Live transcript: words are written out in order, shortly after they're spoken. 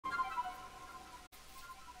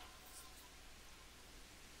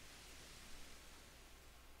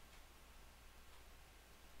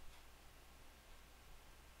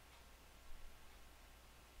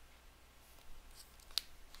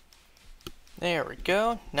There we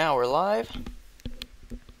go. Now we're live.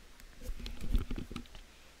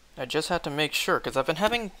 I just had to make sure, because I've been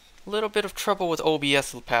having a little bit of trouble with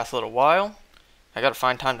OBS the past little while. I gotta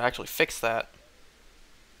find time to actually fix that.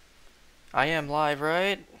 I am live,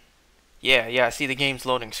 right? Yeah, I see the game's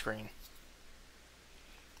loading screen.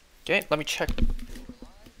 Okay, let me check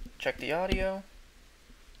the audio.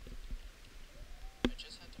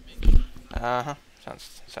 Uh-huh.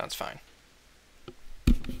 Sounds fine.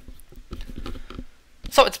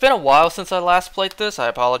 So it's been a while since I last played this. I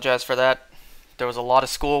apologize for that. There was a lot of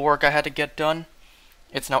schoolwork I had to get done.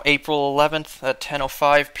 It's now April 11th at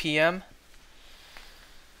 10:05 p.m.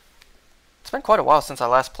 It's been quite a while since I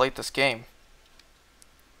last played this game.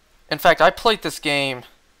 In fact, I played this game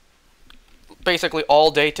basically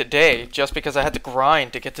all day today just because I had to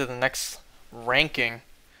grind to get to the next ranking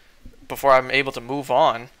before I'm able to move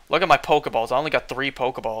on. Look at my Pokeballs. I only got 3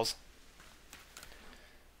 Pokeballs.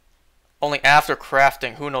 Only after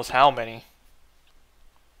crafting who knows how many.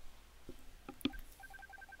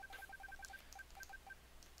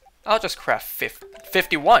 I'll just craft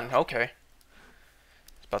 51, okay.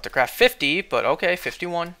 About to craft 50, but okay,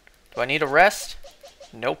 51. Do I need a rest?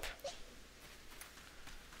 Nope.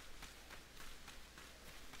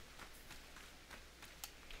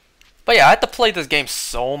 But yeah, I had to play this game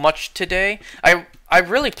so much today. I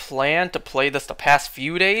really planned to play this the past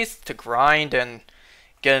few days to grind and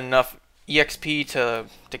get enough EXP to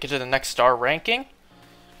get to the next star ranking.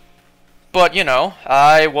 But, you know,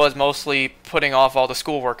 I was mostly putting off all the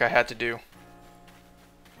schoolwork I had to do.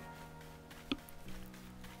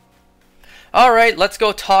 Alright, let's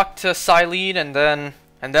go talk to Silene and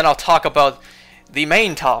then I'll talk about the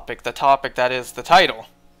main topic, the topic that is the title.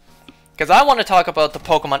 Because I want to talk about the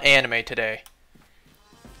Pokemon anime today.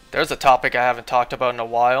 There's a topic I haven't talked about in a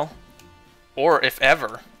while. Or if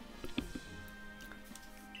ever.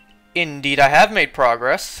 Indeed, I have made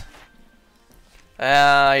progress.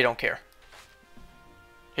 I don't care.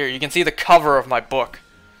 Here, you can see the cover of my book.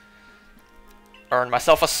 Earned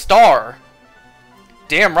myself a star.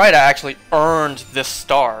 Damn right I actually earned this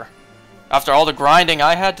star. After all the grinding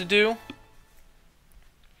I had to do.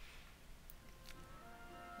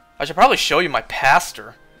 I should probably show you my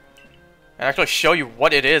pastor. And actually show you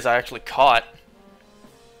what it is I actually caught.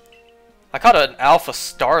 I caught an Alpha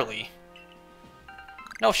Starly.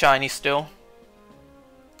 No shiny still.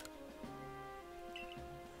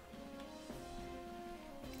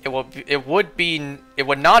 It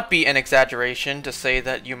would not be an exaggeration to say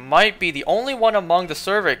that you might be the only one among the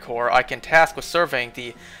Survey Corps I can task with surveying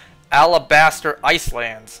the Alabaster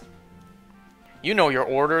Icelands. You know your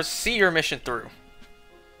orders, see your mission through.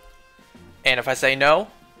 And if I say no...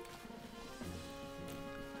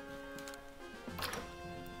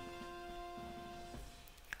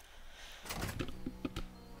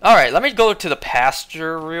 Alright, let me go to the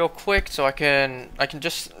pasture real quick so I can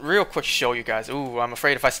just real quick show you guys. Ooh, I'm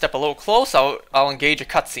afraid if I step a little close, I'll engage a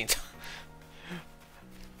cutscene.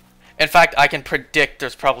 In fact, I can predict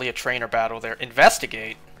there's probably a trainer battle there.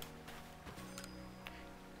 Investigate.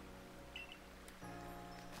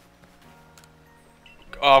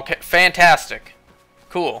 Okay, fantastic.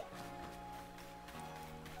 Cool.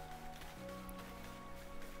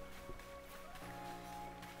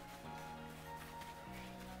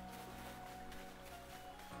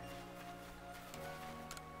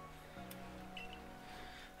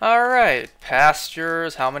 Alright,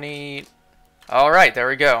 pastures, how many... Alright, there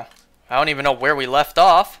we go. I don't even know where we left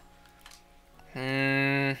off.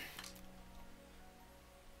 Wait,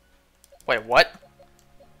 what?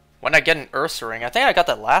 When did I get an Ursaring? I think I got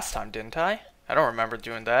that last time, didn't I? I don't remember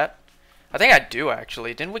doing that. I think I do,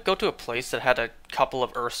 actually. Didn't we go to a place that had a couple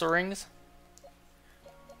of Ursarings?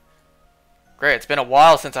 Great, it's been a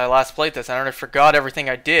while since I last played this. I already forgot everything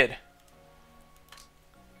I did.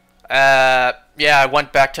 Yeah, I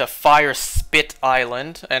went back to Fire Spit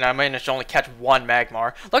Island, and I managed to only catch 1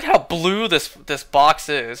 Magmar. Look how blue this box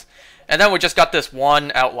is. And then we just got this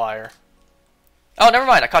 1 outlier. Oh, never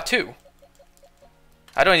mind, I caught 2.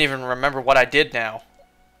 I don't even remember what I did now.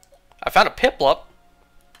 I found a Piplup.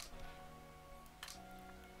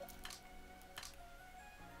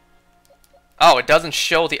 Oh, it doesn't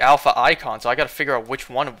show the alpha icon, so I gotta figure out which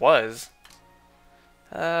one it was.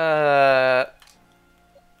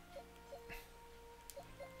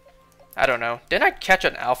 I don't know. Didn't I catch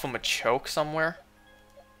an Alpha Machoke somewhere?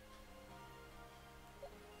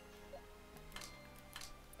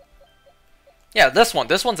 Yeah, this one.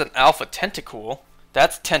 This one's an Alpha Tentacool.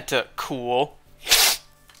 That's Tentacool.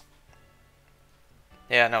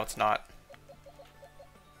 Yeah, no, it's not.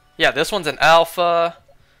 Yeah, this one's an Alpha.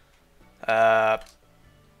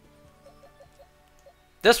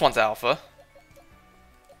 This one's Alpha.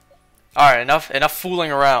 Alright, enough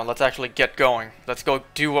fooling around. Let's actually get going. Let's go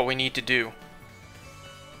do what we need to do.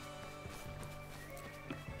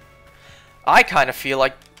 I kind of feel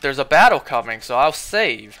like there's a battle coming, so I'll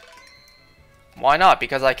save. Why not?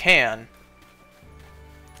 Because I can.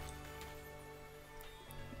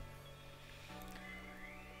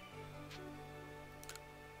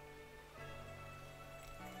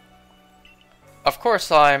 Of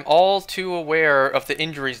course, I'm all too aware of the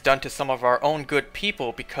injuries done to some of our own good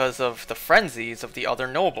people because of the frenzies of the other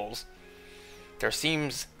nobles. There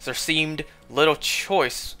seemed little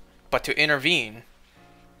choice but to intervene.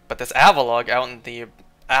 But this Avalog out in the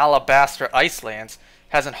Alabaster Icelands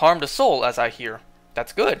hasn't harmed a soul, as I hear.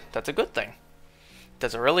 That's good. That's a good thing.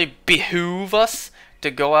 Does it really behoove us to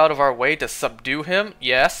go out of our way to subdue him?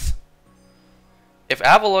 Yes. If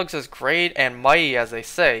Avalug's as great and mighty as they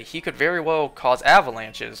say, he could very well cause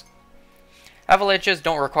avalanches. Avalanches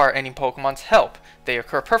don't require any Pokemon's help. They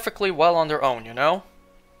occur perfectly well on their own, you know?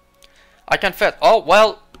 I confess. Oh,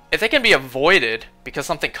 well, if they can be avoided because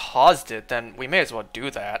something caused it, then we may as well do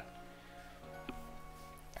that.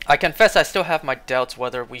 I confess I still have my doubts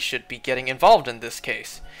whether we should be getting involved in this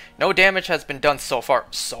case. No damage has been done so far.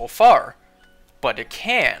 So far. But it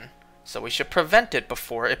can. So we should prevent it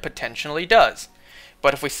before it potentially does.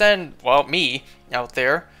 But if we send, well, me out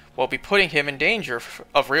there, we'll be putting him in danger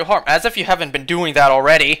of real harm. As if you haven't been doing that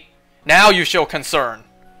already. Now you show concern.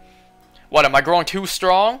 What, am I growing too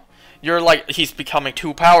strong? You're like, he's becoming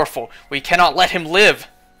too powerful. We cannot let him live.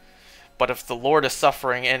 But if the Lord is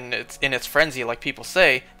suffering in its frenzy, like people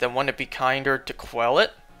say, then wouldn't it be kinder to quell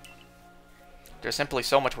it? There's simply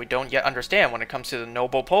so much we don't yet understand when it comes to the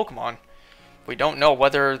noble Pokemon. We don't know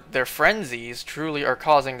whether their frenzies truly are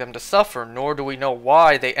causing them to suffer, nor do we know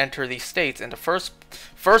why they enter these states in the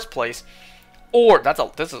first place, or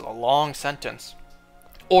this is a long sentence,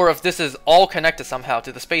 or if this is all connected somehow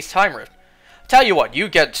to the space-time rift. Tell you what, you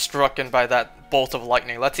get struck by that bolt of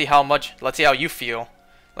lightning. Let's see how you feel.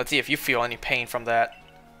 Let's see if you feel any pain from that.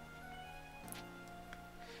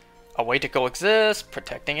 A way to coexist,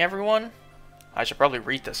 protecting everyone. I should probably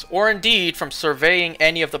read this. Or indeed, from surveying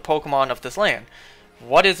any of the Pokemon of this land.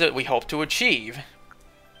 What is it we hope to achieve?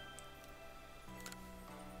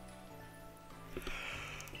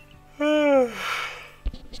 How's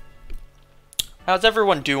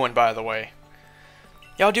everyone doing, by the way?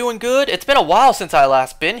 Y'all doing good? It's been a while since I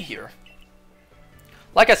last been here.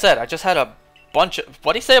 Like I said, I just had a bunch of...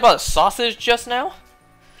 What did he say about a sausage just now?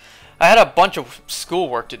 I had a bunch of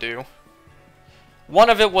schoolwork to do. One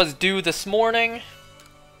of it was due this morning,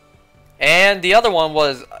 and the other one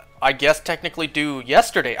was, I guess, technically due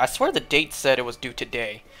yesterday. I swear the date said it was due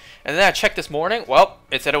today. And then I checked this morning, well,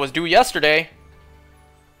 it said it was due yesterday.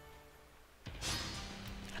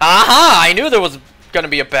 Aha! I knew there was gonna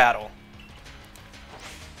be a battle.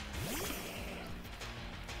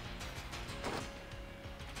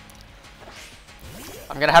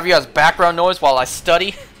 I'm gonna have you as background noise while I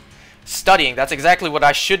study. Studying, that's exactly what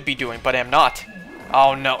I should be doing, but am not.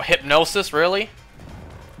 Oh no, hypnosis, really?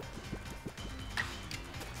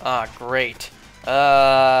 Ah, great.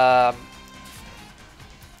 I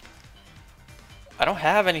don't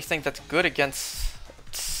have anything that's good against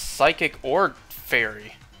psychic or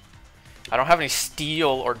fairy. I don't have any steel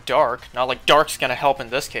or dark. Not like dark's gonna help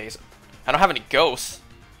in this case. I don't have any ghosts.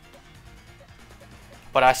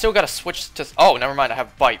 But I still gotta switch to... Oh, never mind, I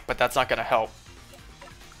have bite, but that's not gonna help.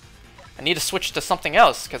 I need to switch to something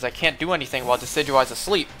else, because I can't do anything while Decidueye's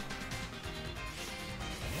asleep.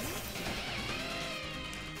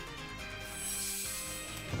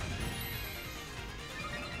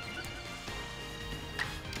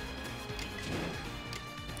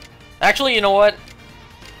 Actually, you know what?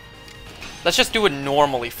 Let's just do it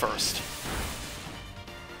normally first.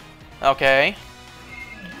 Okay.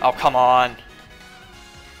 Oh, come on.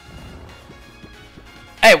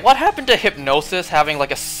 Hey, what happened to Hypnosis having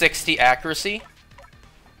like a 60 accuracy?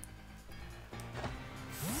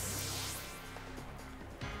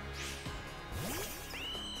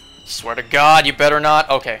 Swear to God, you better not.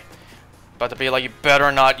 Okay. About to be like, you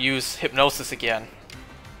better not use Hypnosis again.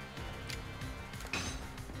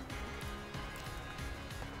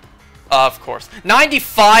 Of course.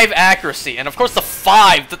 95 accuracy, and of course the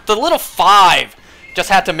 5, the little 5 just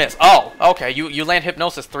had to miss. Oh, okay, you land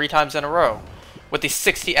Hypnosis 3 times in a row. With the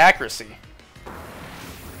 60 accuracy.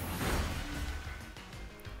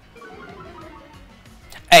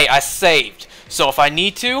 Hey, I saved. So if I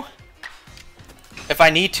need to,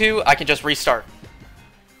 I can just restart.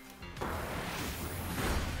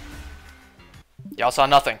 Y'all saw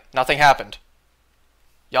nothing. Nothing happened.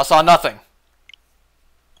 Y'all saw nothing.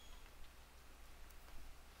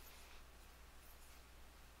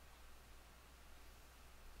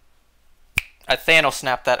 I Thanos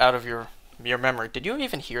snapped that out of your memory. Did you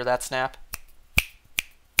even hear that snap?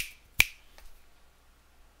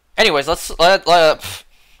 Anyways, let's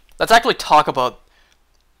actually talk about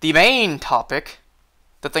the main topic.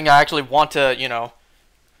 The thing I actually want to, you know,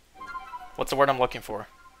 what's the word I'm looking for?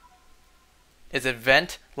 Is it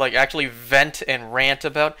vent? Like, actually vent and rant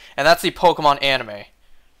about? And that's the Pokemon anime.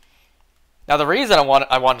 Now, the reason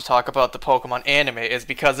I want to talk about the Pokemon anime is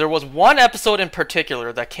because there was one episode in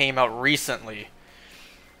particular that came out recently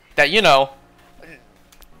that, you know,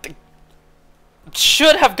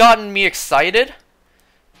 should have gotten me excited,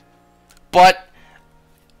 but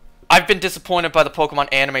I've been disappointed by the Pokemon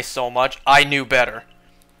anime so much, I knew better.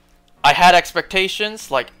 I had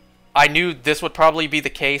expectations, like, I knew this would probably be the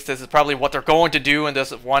case, this is probably what they're going to do in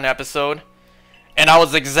this one episode. And I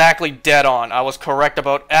was exactly dead on. I was correct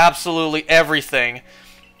about absolutely everything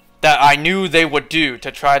that I knew they would do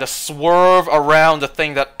to try to swerve around the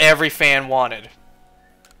thing that every fan wanted.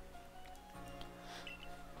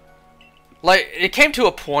 Like, it came to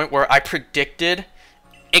a point where I predicted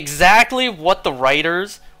exactly what the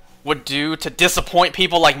writers would do to disappoint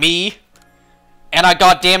people like me. And I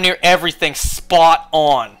got damn near everything spot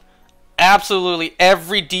on. Absolutely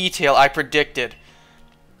every detail I predicted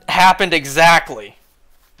happened exactly.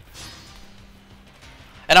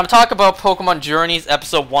 And I'm talking about Pokemon Journeys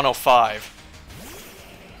episode 105.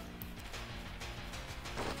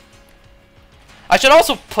 I should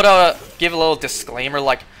also give a little disclaimer,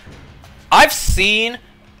 like, I've seen,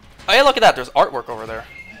 hey, look at that, there's artwork over there.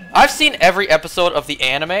 I've seen every episode of the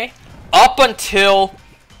anime up until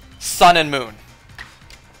Sun and Moon.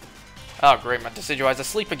 Oh great, my Decidueye's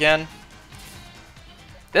asleep again.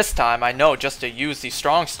 This time, I know just to use the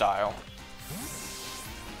strong style.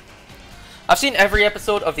 I've seen every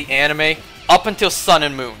episode of the anime up until Sun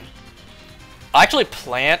and Moon. I actually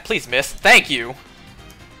plan... Please, miss. Thank you.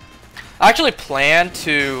 I actually plan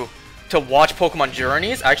to watch Pokemon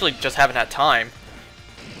Journeys. I actually just haven't had time.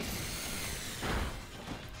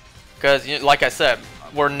 Because, you know, like I said,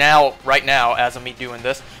 we're now, right now, as of me doing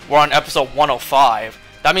this, we're on episode 105.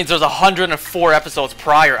 That means there's 104 episodes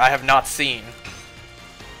prior I have not seen.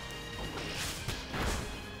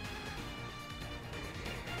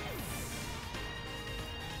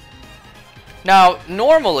 Now,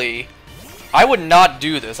 normally, I would not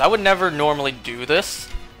do this. I would never normally do this.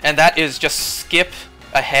 And that is just skip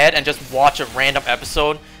ahead and just watch a random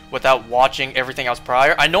episode without watching everything else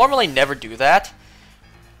prior. I normally never do that.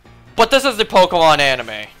 But this is the Pokemon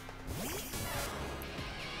anime.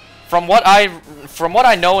 From what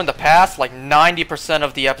I know in the past, like 90%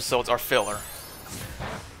 of the episodes are filler.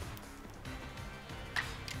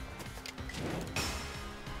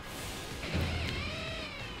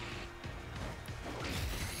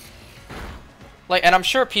 Like, and I'm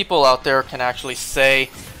sure people out there can actually say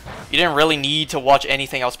you didn't really need to watch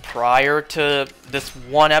anything else prior to this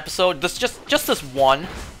one episode. Just this one.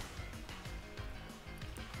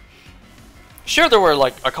 Sure, there were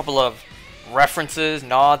like a couple of references,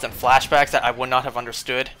 nods, and flashbacks that I would not have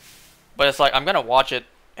understood. But it's like, I'm gonna watch it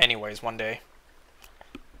anyways one day.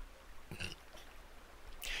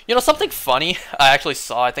 You know, something funny I actually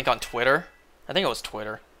saw, I think on Twitter. I think it was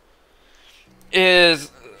Twitter.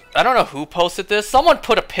 Is... I don't know who posted this. Someone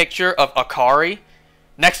put a picture of Akari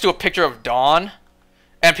next to a picture of Dawn.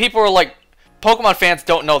 And people were like, Pokemon fans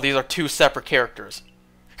don't know these are two separate characters.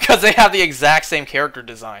 Because they have the exact same character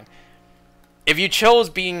design. If you chose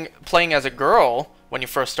playing as a girl when you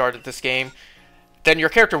first started this game, then your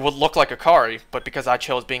character would look like Akari. But because I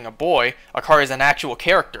chose being a boy, Akari is an actual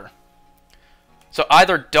character. So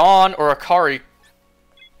either Dawn or Akari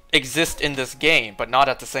exist in this game, but not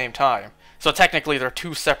at the same time. So technically, they're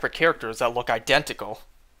two separate characters that look identical.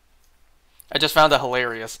 I just found that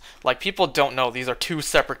hilarious. Like, people don't know these are two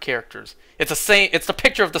separate characters. It's the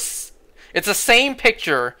picture of it's the same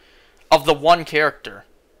picture of the one character.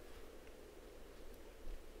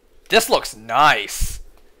 This looks nice.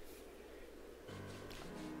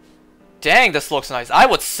 Dang, this looks nice. I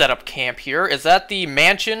would set up camp here. Is that the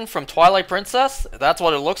mansion from Twilight Princess? That's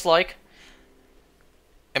what it looks like.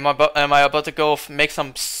 Am I about to go make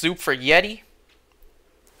some soup for Yeti?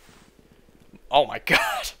 Oh my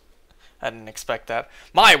god. I didn't expect that.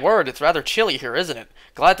 My word, it's rather chilly here, isn't it?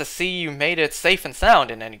 Glad to see you made it safe and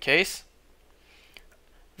sound in any case.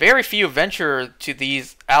 Very few venture to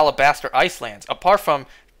these alabaster icelands, apart from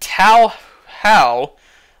Tao Hao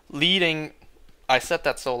leading... I said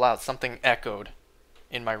that so loud, something echoed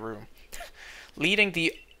in my room. Leading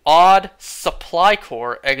the odd supply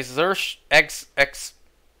corps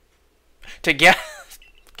to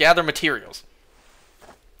gather materials.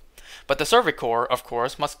 But the Survey Corps, of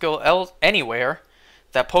course, must go anywhere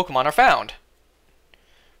that Pokemon are found.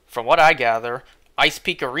 From what I gather, Ice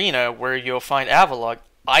Peak Arena, where you'll find Avalugg.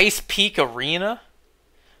 Ice Peak Arena?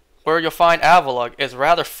 Where you'll find Avalugg is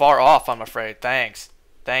rather far off, I'm afraid. Thanks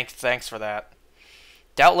for that.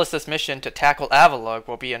 Doubtless this mission to tackle Avalugg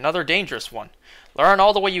will be another dangerous one. Learn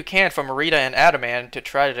all the way you can from Marita and Adaman to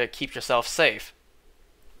try to keep yourself safe.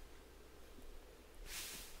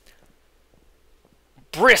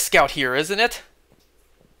 Brisk out here, isn't it?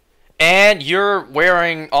 And you're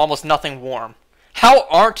wearing almost nothing warm. How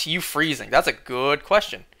aren't you freezing? That's a good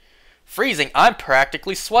question. Freezing, I'm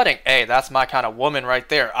practically sweating. Hey, that's my kind of woman right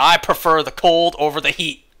there. I prefer the cold over the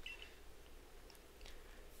heat.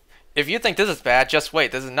 If you think this is bad, just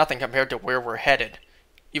wait. This is nothing compared to where we're headed.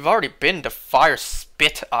 You've already been to Fire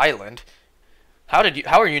Spit Island. How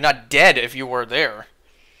are you not dead if you were there?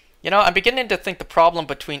 You know, I'm beginning to think the problem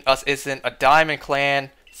between us isn't a Diamond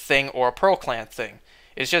Clan thing or a Pearl Clan thing.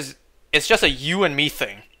 It's just a you and me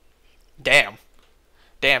thing. Damn.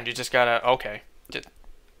 Damn, you just gotta... Okay.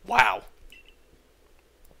 Wow.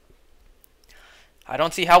 I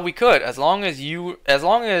don't see how we could, as long as you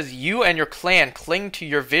and your clan cling to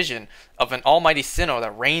your vision of an almighty Sinnoh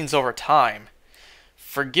that reigns over time.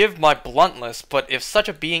 Forgive my bluntness, but if such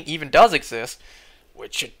a being even does exist,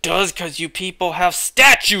 which it does because you people have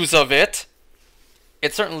statues of it,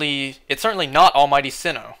 it's certainly not almighty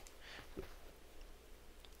Sinnoh.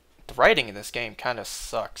 The writing in this game kind of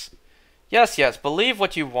sucks. Yes, believe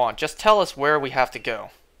what you want. Just tell us where we have to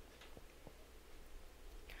go.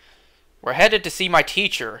 We're headed to see my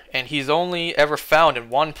teacher, and he's only ever found in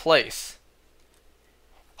one place.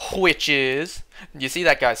 Which is... You see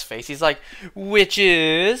that guy's face? He's like, which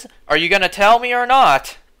is... Are you gonna tell me or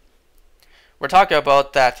not? We're talking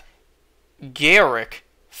about that Garrick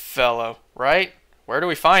fellow, right? Where do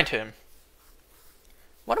we find him?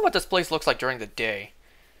 Wonder what this place looks like during the day.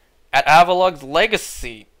 At Avalugg's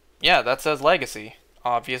Legacy. Yeah, that says Legacy.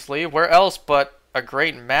 Obviously. Where else but a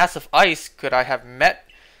great mass of ice could I have meant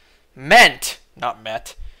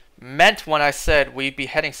when I said we'd be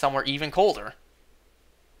heading somewhere even colder.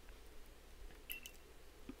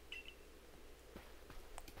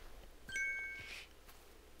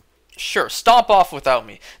 Sure, stomp off without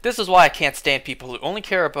me. This is why I can't stand people who only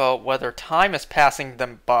care about whether time is passing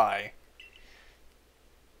them by.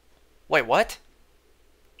 Wait, what?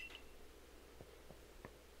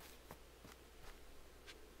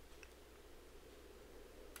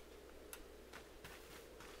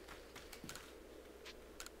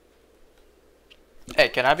 Hey,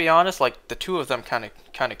 can I be honest? Like, the two of them kind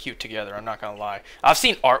of cute together. I'm not gonna lie. I've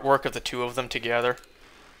seen artwork of the two of them together,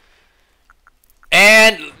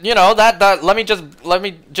 and you know that let me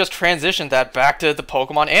just transition that back to the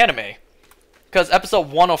Pokemon anime, because episode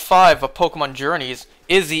 105 of Pokemon Journeys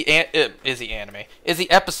is the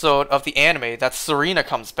episode of the anime that Serena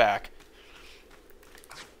comes back.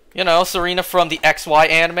 You know, Serena from the XY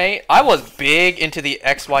anime. I was big into the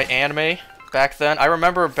XY anime back then. I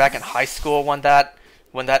remember back in high school when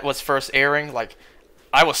that was first airing, like,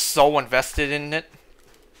 I was so invested in it.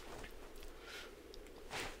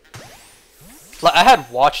 Like, I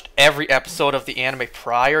had watched every episode of the anime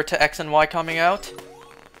prior to X and Y coming out.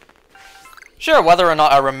 Sure, whether or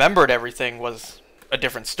not I remembered everything was a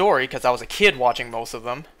different story, because I was a kid watching most of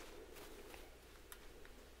them.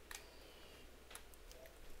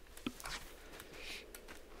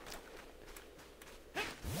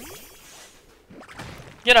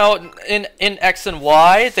 You know, in X and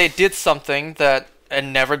Y, they did something that had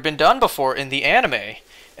never been done before in the anime.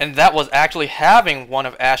 And that was actually having one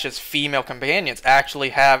of Ash's female companions actually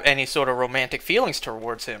have any sort of romantic feelings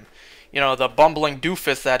towards him. You know, the bumbling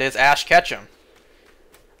doofus that is Ash Ketchum.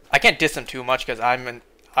 I can't diss him too much because I'm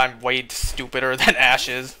way stupider than Ash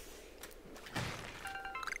is.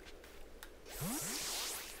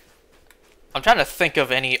 I'm trying to think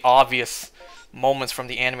of any obvious moments from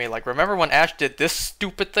the anime. Like, remember when Ash did this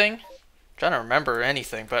stupid thing? I'm trying to remember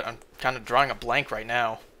anything, but I'm kind of drawing a blank right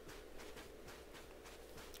now.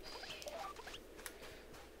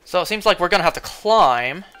 So it seems like we're gonna have to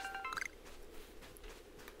climb.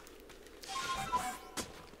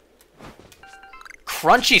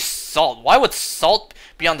 Crunchy salt. Why would salt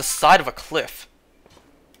be on the side of a cliff?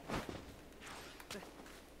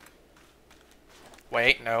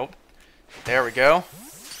 Wait, no. There we go.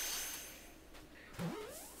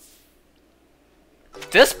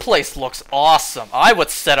 This place looks awesome. I would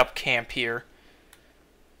set up camp here.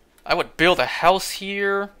 I would build a house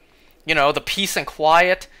here. You know, the peace and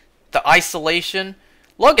quiet, the isolation.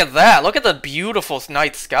 Look at that. Look at the beautiful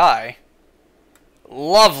night sky.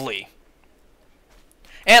 Lovely.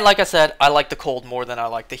 And like I said, I like the cold more than I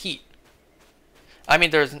like the heat. I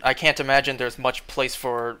mean, I can't imagine there's much place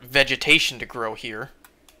for vegetation to grow here.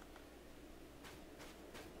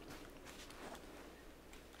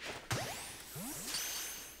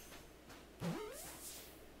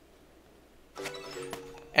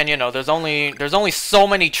 And you know, there's only so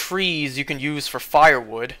many trees you can use for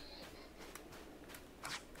firewood.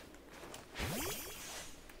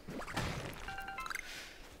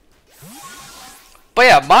 But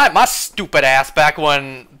yeah, my stupid ass back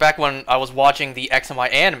when I was watching the X and Y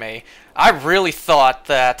anime, I really thought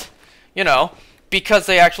that, you know, because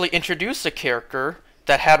they actually introduced a character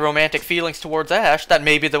that had romantic feelings towards Ash, that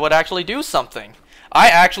maybe they would actually do something. I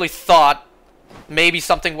actually thought maybe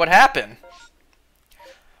something would happen.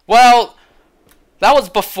 Well, that was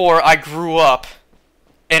before I grew up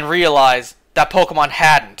and realized that Pokemon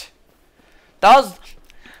hadn't. That was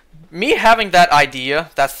me having that idea,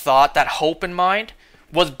 that thought, that hope in mind,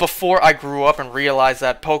 was before I grew up and realized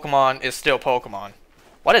that Pokemon is still Pokemon.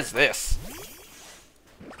 What is this?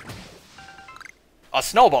 A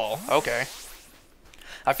snowball. Okay.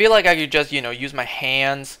 I feel like I could just, you know, use my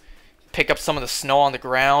hands, pick up some of the snow on the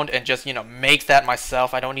ground, and just, you know, make that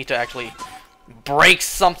myself. I don't need to actually break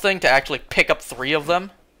something to actually pick up 3 of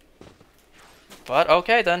them. But,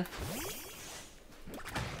 okay then.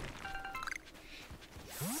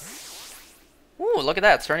 Ooh, look at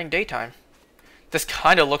that. It's turning daytime. This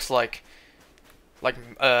kind of looks like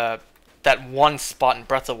that one spot in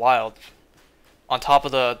Breath of the Wild. On top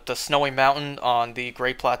of the snowy mountain on the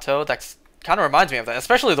Great Plateau. That kind of reminds me of that.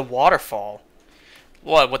 Especially the waterfall.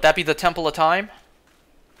 What, would that be the Temple of Time?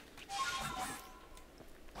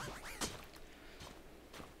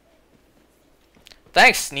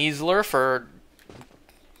 Thanks, Sneasler, for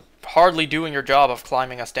hardly doing your job of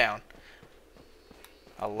climbing us down.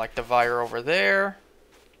 Electivire over there.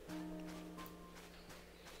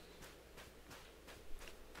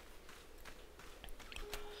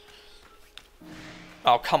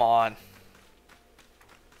 Oh, come on.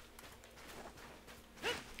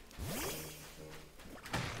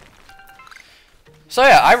 So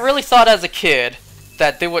yeah, I really thought as a kid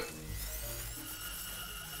that they would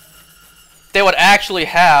actually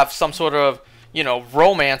have some sort of, you know,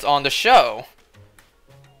 romance on the show.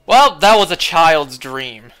 Well, that was a child's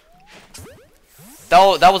dream.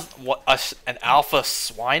 That was what, an alpha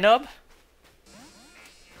Swinub?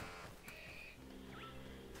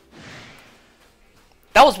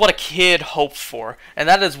 That was what a kid hoped for, and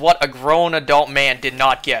that is what a grown adult man did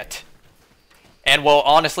not get. And will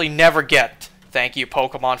honestly never get. Thank you,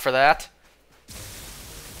 Pokemon, for that.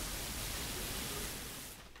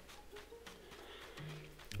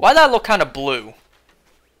 Why does that look kind of blue?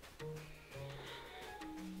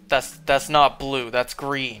 That's not blue, that's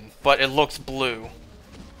green, but it looks blue.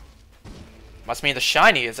 Must mean the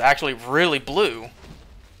shiny is actually really blue.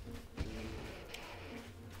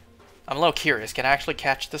 I'm a little curious. Can I actually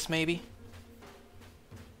catch this, maybe?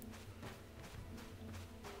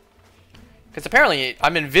 Because apparently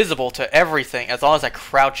I'm invisible to everything as long as I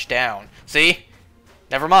crouch down. See?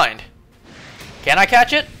 Never mind. Can I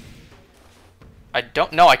catch it? I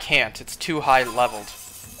don't... No, I can't. It's too high leveled.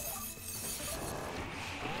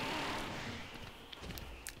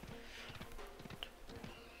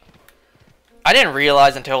 I didn't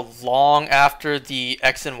realize until long after the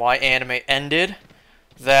X and Y anime ended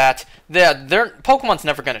that their Pokemon's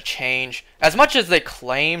never going to change. As much as they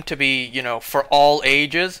claim to be, you know, for all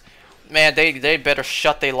ages, man, they better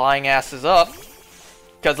shut their lying asses up.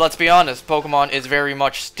 Because let's be honest, Pokemon is very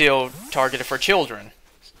much still targeted for children.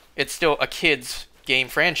 It's still a kid's game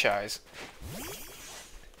franchise.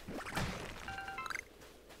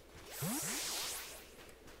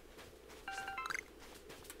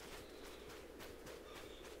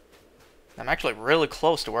 I'm actually really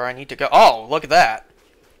close to where I need to go. Oh, look at that.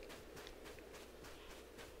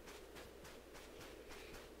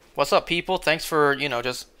 What's up, people? Thanks for, you know,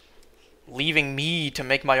 just leaving me to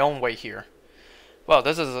make my own way here. Well,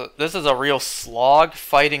 this is a real slog,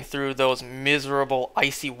 fighting through those miserable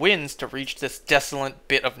icy winds to reach this desolate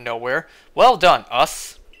bit of nowhere. Well done,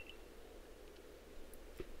 us.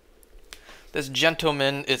 This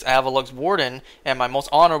gentleman is Avalug's warden and my most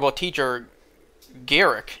honorable teacher,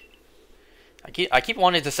 Garrick. I keep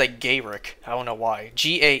wanting to say Garrick. I don't know why.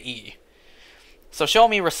 G-A-E. So show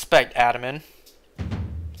me respect, Adaman.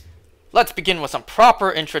 Let's begin with some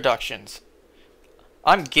proper introductions.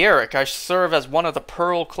 I'm Garrick. I serve as one of the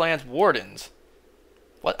Pearl Clan's wardens.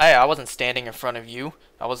 What? I wasn't standing in front of you.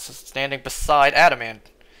 I was standing beside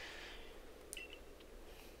Adamant.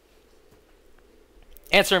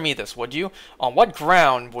 Answer me this, would you? On what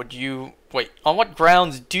ground would you... Wait, on what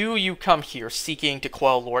grounds do you come here seeking to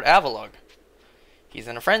quell Lord Avalug? He's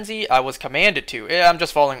in a frenzy. I was commanded to. I'm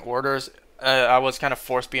just following orders. I was kind of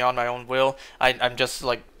forced beyond my own will. I'm just,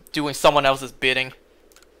 like, doing someone else's bidding.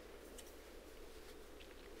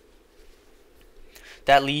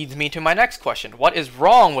 That leads me to my next question. What is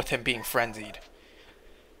wrong with him being frenzied?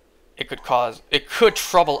 It could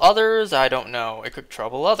trouble others. I don't know. It could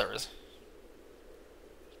trouble others.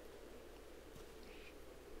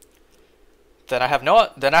 Then I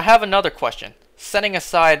have another question. Setting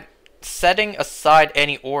aside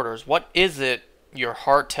any orders, what is it your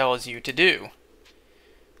heart tells you to do?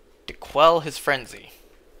 To quell his frenzy.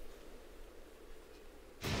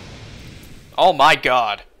 Oh my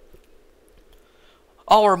god.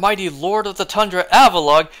 Our mighty Lord of the Tundra,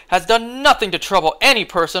 Avalugg, has done nothing to trouble any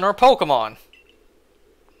person or Pokemon.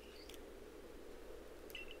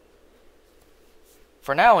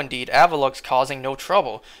 For now, indeed, Avalugg's causing no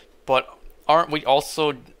trouble, but aren't we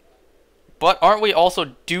also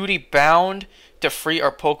duty-bound to free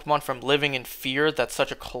our Pokemon from living in fear that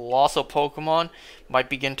such a colossal Pokemon might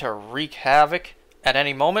begin to wreak havoc at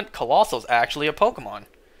any moment? Colossal's actually a Pokemon.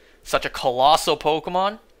 Such a colossal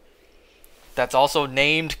Pokemon that's also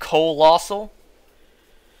named Colossal.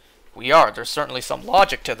 There's certainly some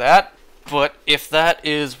logic to that, but if that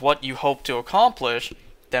is what you hope to accomplish,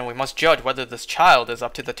 then we must judge whether this child is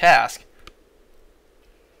up to the task.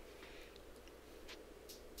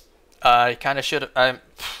 I kinda should have. I'm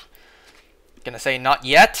gonna say not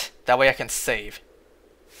yet, that way I can save.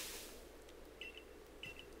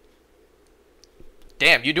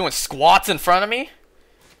 Damn, you doing squats in front of me?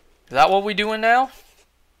 Is that what we doing now?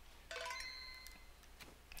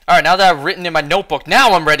 Alright, now that I've written in my notebook,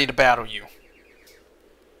 now I'm ready to battle you.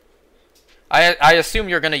 I assume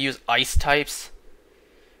you're gonna use ice types.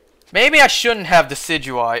 Maybe I shouldn't have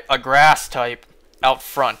Decidueye, a grass type, out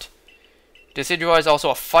front. Decidueye is also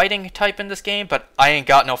a fighting type in this game, but I ain't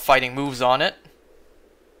got no fighting moves on it.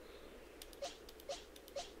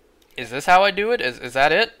 Is this how I do it? Is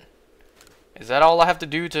that it? Is that all I have to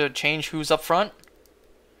do to change who's up front?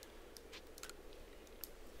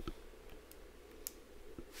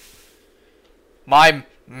 My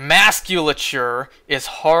musculature is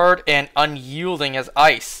hard and unyielding as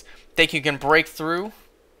ice. Think you can break through?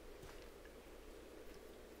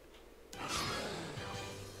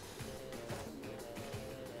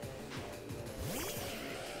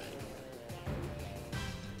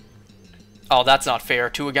 Oh, that's not fair.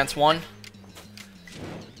 2 against 1.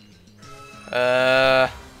 I'll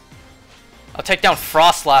take down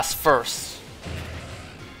Frostlass first.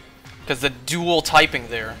 Because the dual typing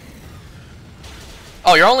there.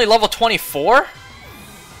 Oh, you're only level 24?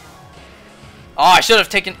 Oh, I should have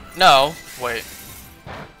taken... No, wait.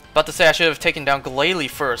 About to say I should have taken down Glalie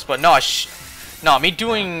first, but no, me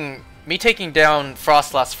taking down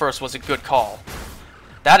Frostlass first was a good call.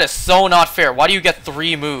 That is so not fair. Why do you get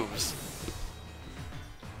 3 moves?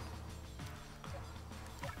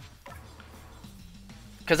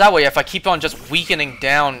 Because that way, if I keep on just weakening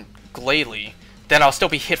down Glalie, then I'll still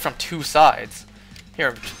be hit from 2 sides.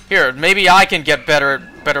 Here, maybe I can get better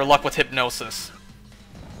luck with Hypnosis.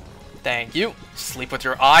 Thank you. Sleep with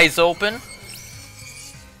your eyes open.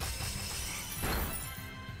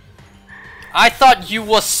 I thought you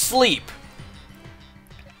was asleep.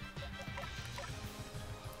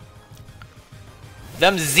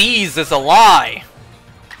 Them Z's is a lie.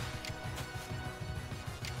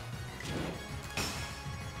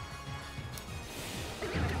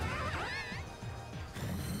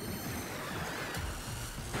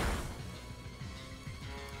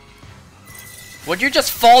 Would you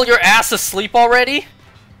just fall your ass asleep already?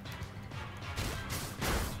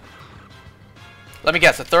 Let me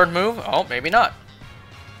guess, a 3rd move? Oh, maybe not.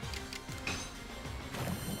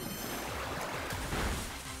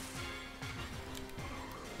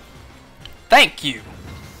 Thank you.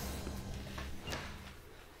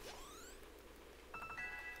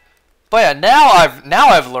 But yeah, now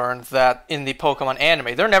I've learned that in the Pokemon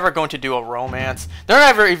anime, they're never going to do a romance. They're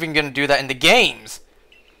never even going to do that in the games.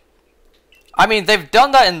 I mean, they've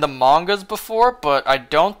done that in the mangas before, but I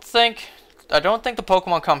don't think the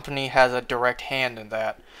Pokemon Company has a direct hand in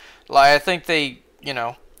that. Like, I think they,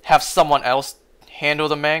 have someone else handle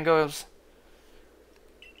the mangas.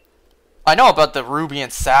 I know about the Ruby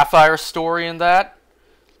and Sapphire story in that.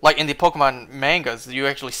 Like, in the Pokemon mangas, you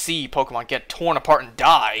actually see Pokemon get torn apart and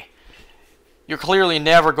die. You're clearly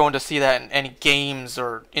never going to see that in any games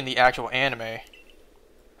or in the actual anime.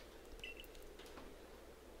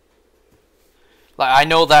 Like, I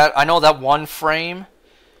know that one frame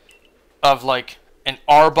of, like, an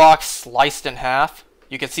Arbok sliced in half.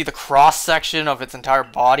 You can see the cross-section of its entire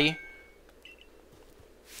body.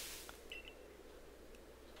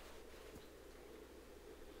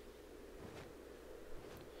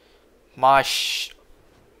 My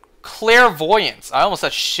clairvoyance. I almost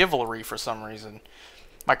said chivalry for some reason.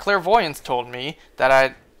 My clairvoyance told me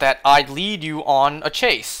that I'd lead you on a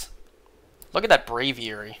chase. Look at that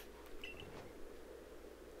braviary.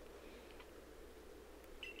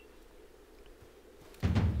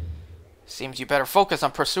 Seems you better focus on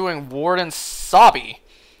pursuing Warden Sabi.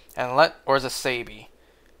 Or is it Sabi?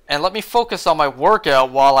 And let me focus on my workout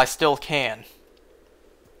while I still can.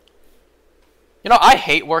 You know, I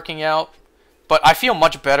hate working out, but I feel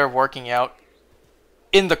much better working out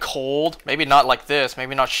in the cold. Maybe not like this.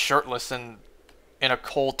 Maybe not shirtless in a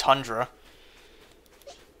cold tundra.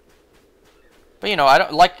 But you know,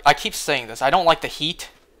 I keep saying this. I don't like the heat.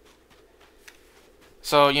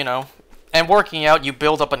 So, you know, and working out, you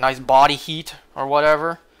build up a nice body heat or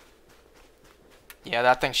whatever. Yeah,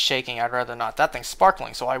 that thing's shaking. I'd rather not. That thing's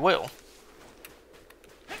sparkling, so I will.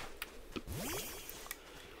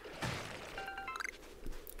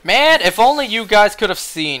 Man, if only you guys could have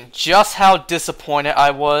seen just how disappointed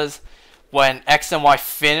I was when X and Y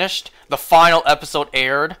finished, the final episode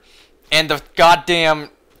aired, and the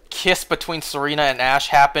goddamn kiss between Serena and Ash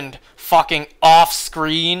happened fucking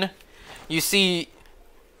off-screen. You see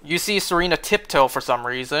Serena tiptoe for some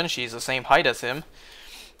reason. She's the same height as him.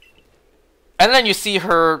 And then you see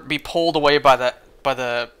her be pulled away by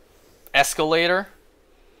the escalator.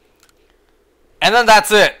 And then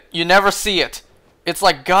that's it. You never see it. It's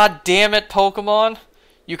like, god damn it, Pokemon.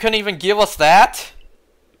 You couldn't even give us that?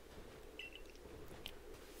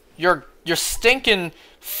 You're stinking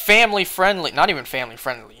family-friendly. Not even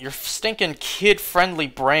family-friendly. You're stinking kid-friendly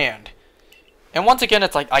brand. And once again,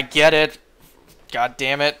 it's like, I get it. God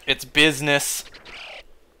damn it. It's business.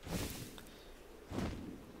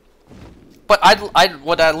 But I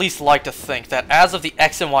would at least like to think that as of the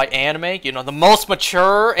X and Y anime, you know, the most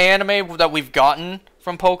mature anime that we've gotten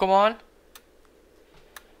from Pokemon,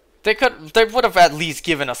 they would have at least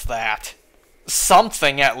given us that.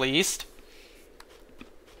 Something, at least.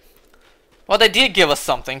 Well, they did give us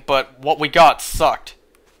something, but what we got sucked.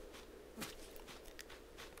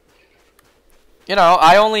 You know,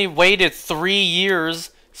 I only waited 3 years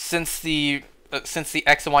since the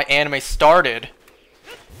X and Y anime started.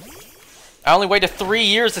 I only waited 3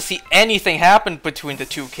 years to see anything happen between the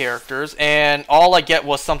two characters, and all I get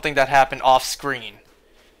was something that happened off-screen.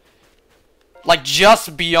 Like,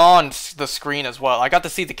 just beyond the screen as well. I got to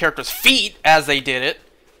see the characters' feet as they did it.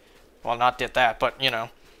 Well, not did that, but, you know.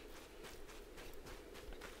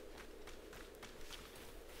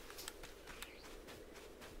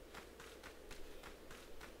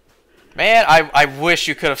 Man, I wish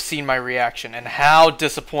you could have seen my reaction and how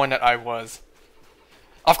disappointed I was.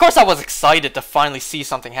 Of course I was excited to finally see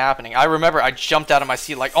something happening. I remember I jumped out of my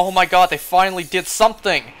seat like, oh my god, they finally did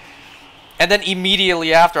something. And then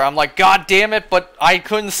immediately after, I'm like, god damn it, but I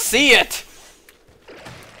couldn't see it.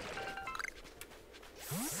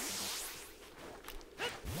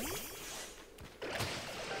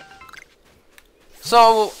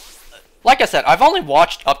 So, like I said, I've only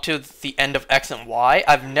watched up to the end of X and Y.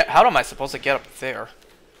 How am I supposed to get up there?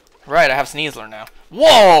 Right, I have Sneasler now.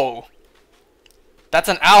 Whoa! That's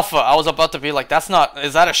an alpha. I was about to be like, that's not...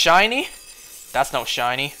 Is that a shiny? That's no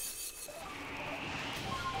shiny.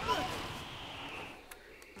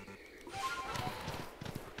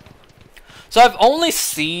 So I've only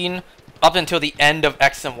seen up until the end of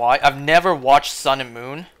X and Y. I've never watched Sun and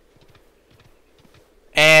Moon.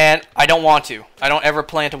 And I don't want to. I don't ever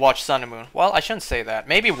plan to watch Sun and Moon. Well, I shouldn't say that.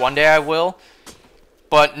 Maybe one day I will.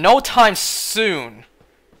 But no time soon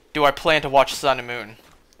do I plan to watch Sun and Moon.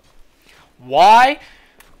 Why?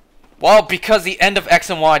 Well, because the end of X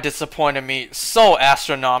and Y disappointed me so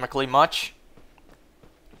astronomically much.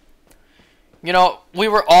 You know, we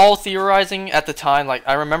were all theorizing at the time, like,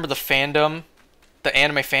 I remember the fandom, the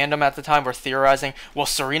anime fandom at the time were theorizing, will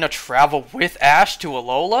Serena travel with Ash to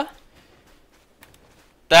Alola?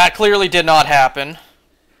 That clearly did not happen.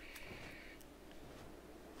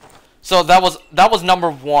 So that was number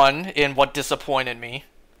one in what disappointed me.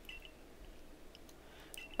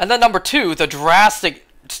 And then number two, the drastic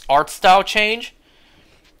art style change.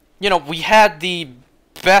 You know, we had the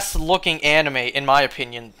best looking anime, in my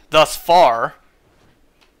opinion, thus far.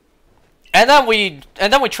 And then we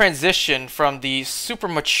transitioned from the super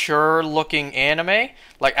mature looking anime,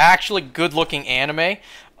 like actually good looking anime,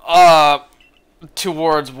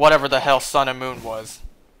 towards whatever the hell Sun and Moon was.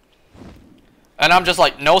 And I'm just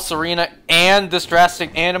like, no Serena and this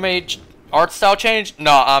drastic anime art style change?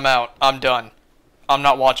 No, I'm out. I'm done. I'm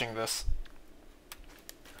not watching this.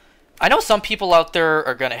 I know some people out there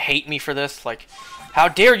are gonna hate me for this, like, how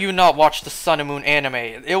dare you not watch the Sun and Moon anime?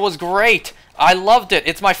 It was great. I loved it.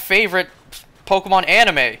 It's my favorite Pokemon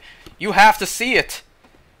anime. You have to see it.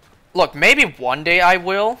 Look, maybe one day I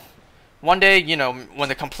will. One day, you know, when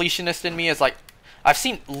the completionist in me is like, I've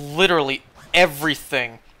seen literally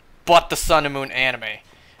everything but the Sun and Moon anime.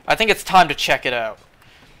 I think it's time to check it out.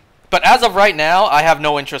 But as of right now, I have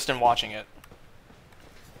no interest in watching it.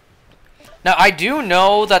 Now, I do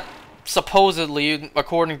know that supposedly,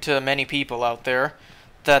 according to many people out there,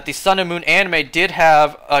 that the Sun and Moon anime did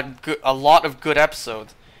have a lot of good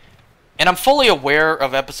episodes. And I'm fully aware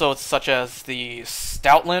of episodes such as the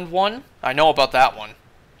Stoutland one. I know about that one.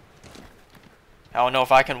 I don't know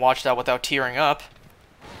if I can watch that without tearing up.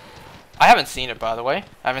 I haven't seen it, by the way.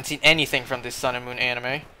 I haven't seen anything from the Sun and Moon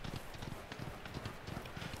anime.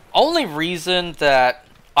 Only reason that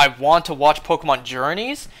I want to watch Pokemon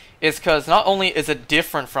Journeys is because not only is it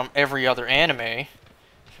different from every other anime,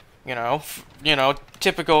 you know,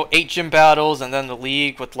 typical 8 gym battles and then the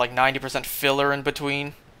league with like 90% filler in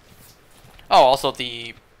between. Oh, also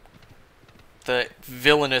the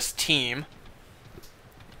villainous team.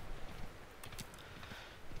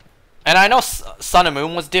 And I know Sun and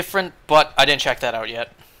Moon was different, but I didn't check that out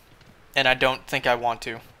yet. And I don't think I want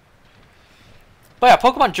to. But yeah,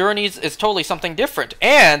 Pokemon Journeys is totally something different.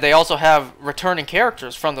 And they also have returning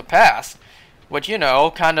characters from the past. Which, you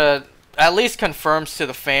know, kind of at least confirms to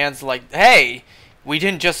the fans, like, hey, we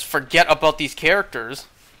didn't just forget about these characters.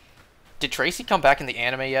 Did Tracy come back in the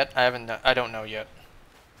anime yet? I don't know yet.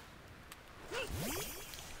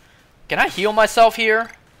 Can I heal myself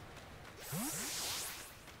here?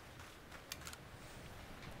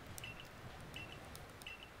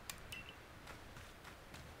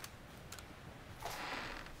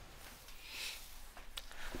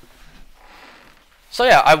 So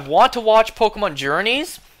yeah, I want to watch Pokemon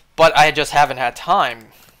Journeys, but I just haven't had time.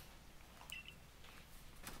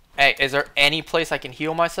 Hey, is there any place I can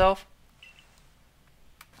heal myself?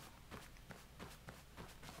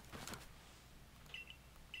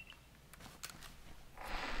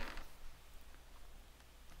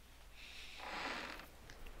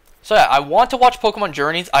 So yeah, I want to watch Pokemon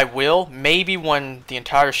Journeys. I will, maybe when the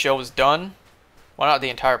entire show is done. Well, not the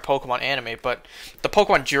entire Pokemon anime, but the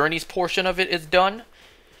Pokemon Journeys portion of it is done.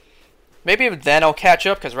 Maybe then I'll catch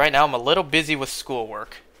up, because right now I'm a little busy with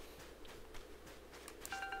schoolwork.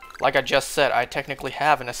 Like I just said, I technically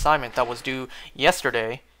have an assignment that was due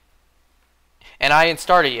yesterday, and I ain't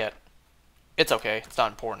started yet. It's okay, it's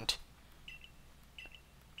not important.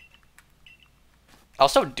 I'll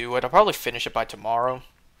still do it, I'll probably finish it by tomorrow.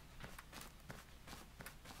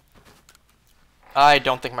 I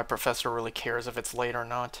don't think my professor really cares if it's late or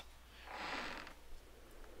not.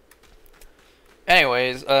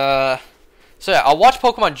 Anyways, so yeah, I'll watch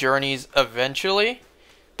Pokemon Journeys eventually.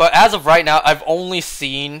 But as of right now, I've only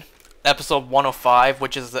seen episode 105,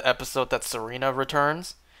 which is the episode that Serena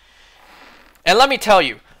returns. And let me tell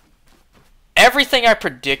you, everything I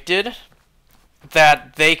predicted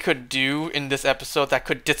that they could do in this episode that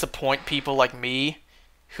could disappoint people like me,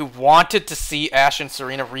 who wanted to see Ash and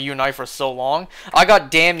Serena reunite for so long, I got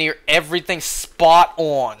damn near everything spot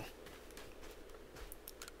on.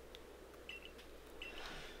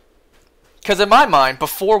 Because in my mind,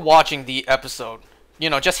 before watching the episode, you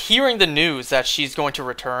know, just hearing the news that she's going to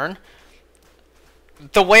return,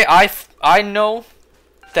 the way I know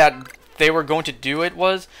that they were going to do it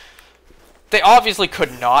was, they obviously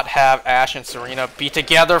could not have Ash and Serena be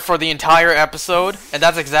together for the entire episode, and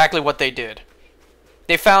that's exactly what they did.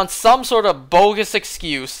 They found some sort of bogus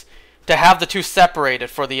excuse to have the two separated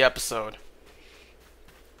for the episode.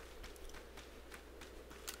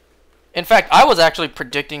 In fact, I was actually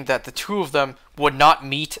predicting that the two of them would not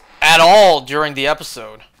meet at all during the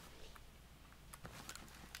episode.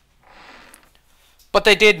 But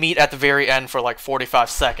they did meet at the very end for like 45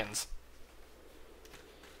 seconds.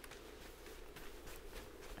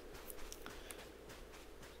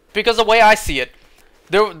 Because the way I see it,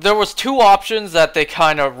 there was two options that they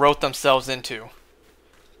kind of wrote themselves into.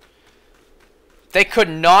 They could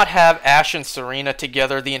not have Ash and Serena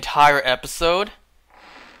together the entire episode,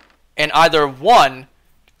 and either one,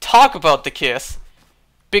 talk about the kiss,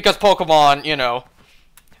 because Pokemon, you know,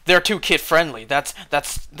 they're too kid-friendly. That's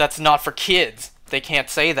not for kids. They can't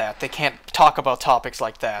say that. They can't talk about topics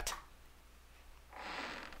like that.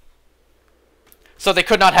 So they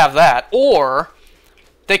could not have that, or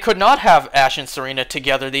they could not have Ash and Serena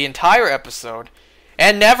together the entire episode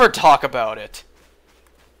and never talk about it.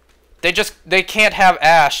 They can't have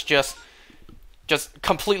Ash just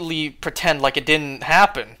completely pretend like it didn't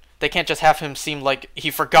happen. They can't just have him seem like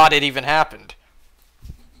he forgot it even happened.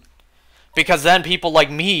 Because then people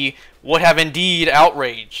like me would have indeed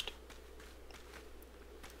outraged.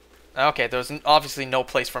 Okay, there's obviously no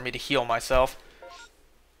place for me to heal myself.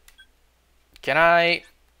 Can I...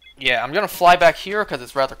 Yeah, I'm gonna fly back here because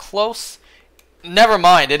it's rather close. Never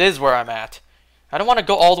mind, it is where I'm at. I don't want to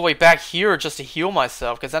go all the way back here just to heal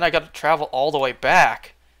myself, because then I gotta travel all the way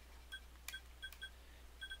back.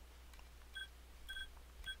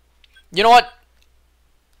 You know what?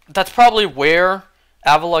 that's probably where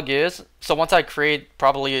Avalugg is. So once I create,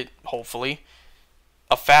 probably, hopefully,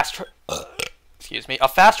 a excuse me, a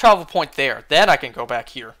fast travel point there, then I can go back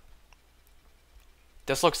here.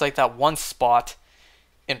 This looks like that one spot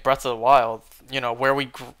in Breath of the Wild, you know, where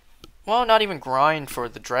we, well, not even grind for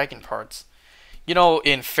the dragon parts. You know,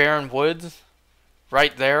 in Faron Woods,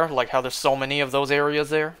 right there, like how there's so many of those areas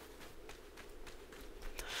there.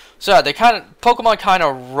 So yeah, Pokemon kind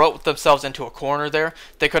of wrote themselves into a corner there.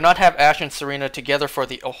 They could not have Ash and Serena together for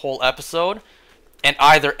the whole episode, and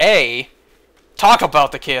either A, talk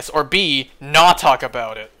about the kiss, or B, not talk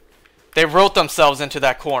about it. They wrote themselves into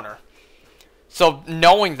that corner. So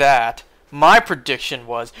knowing that, my prediction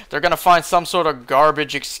was they're going to find some sort of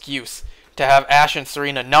garbage excuse to have Ash and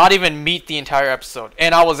Serena not even meet the entire episode.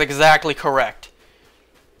 And I was exactly correct.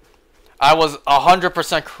 I was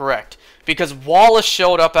 100% correct. Because Wallace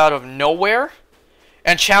showed up out of nowhere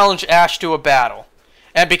and challenged Ash to a battle.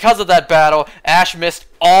 And because of that battle, Ash missed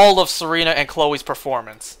all of Serena and Chloe's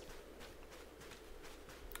performance.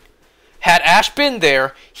 Had Ash been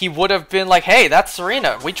there, he would have been like, hey, that's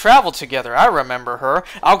Serena. We traveled together. I remember her.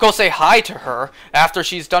 I'll go say hi to her after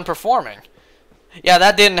she's done performing. Yeah,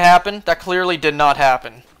 that didn't happen. That clearly did not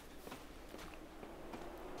happen.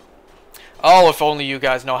 Oh, if only you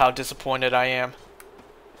guys know how disappointed I am.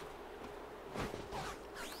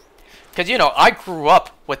 Because, you know, I grew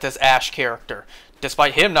up with this Ash character.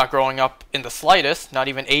 Despite him not growing up in the slightest, not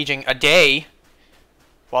even aging a day,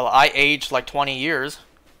 while I aged like 20 years.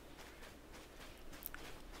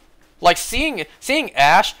 Like, seeing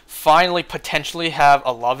Ash finally potentially have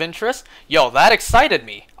a love interest, yo, that excited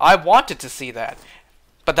me. I wanted to see that.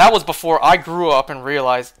 But that was before I grew up and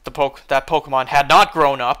realized that Pokemon had not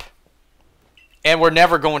grown up, and were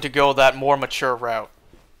never going to go that more mature route.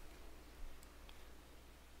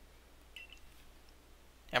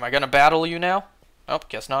 Am I going to battle you now? Oh,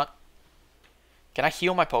 guess not. Can I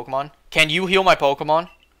heal my Pokemon? Can you heal my Pokemon?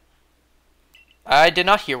 I did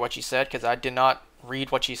not hear what she said, because I did not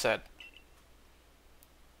read what she said.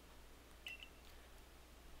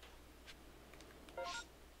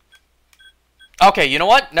 Okay, you know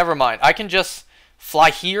what? Never mind. I can just fly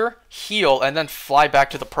here, heal, and then fly back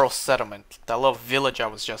to the Pearl Settlement. That little village I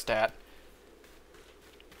was just at.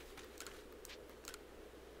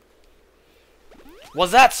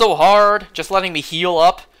 Was that so hard? Just letting me heal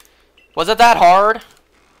up? Was it that hard?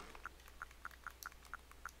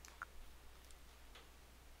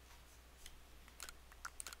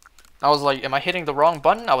 I was like, am I hitting the wrong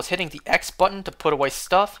button? I was hitting the X button to put away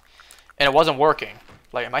stuff, and it wasn't working.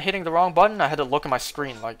 Like, am I hitting the wrong button? I had to look at my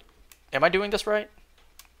screen, like, am I doing this right?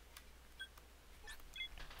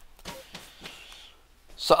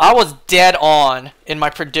 So I was dead on in my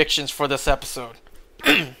predictions for this episode.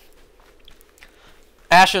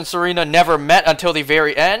 Ash and Serena never met until the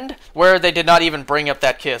very end, where they did not even bring up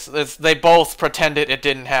that kiss. They both pretended it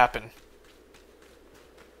didn't happen.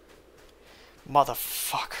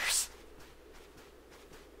 Motherfuckers.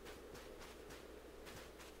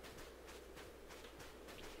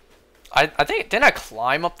 I think, didn't I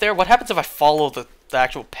climb up there? What happens if I follow the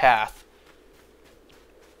actual path?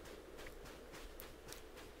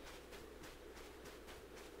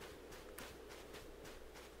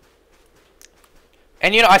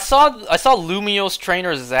 And you know, I saw Lumio's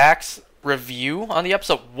trainer Zach's review on the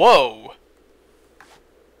episode. Whoa!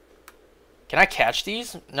 Can I catch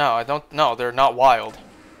these? No, I don't. No, they're not wild.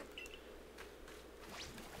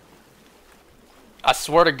 I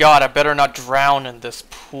swear to God, I better not drown in this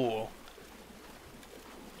pool.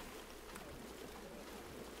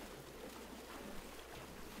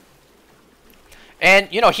 And,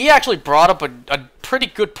 you know, he actually brought up a pretty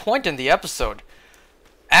good point in the episode.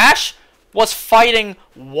 Ash was fighting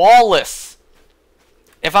Wallace.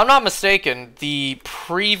 If I'm not mistaken, the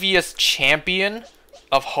previous champion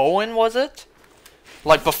of Hoenn, was it?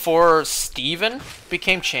 Like, before Steven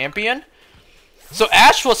became champion? So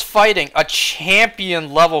Ash was fighting a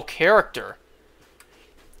champion-level character.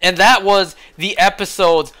 And that was the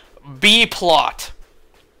episode's B-plot.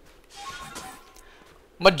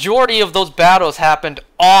 Majority of those battles happened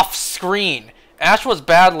off-screen. Ash was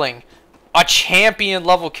battling a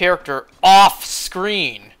champion-level character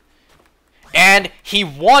off-screen. And he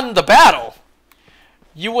won the battle.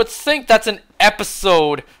 You would think that's an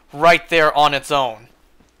episode right there on its own.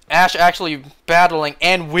 Ash actually battling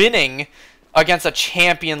and winning against a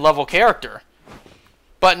champion-level character.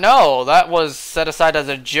 But no, that was set aside as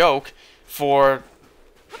a joke for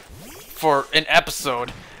an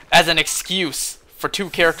episode, as an excuse for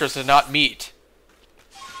two characters to not meet.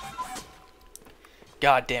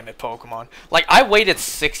 God damn it, Pokemon. Like, I waited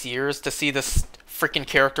 6 years to see this freaking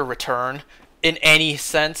character return, in any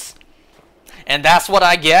sense. And that's what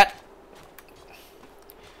I get.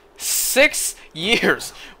 6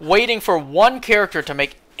 years waiting for one character to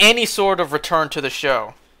make any sort of return to the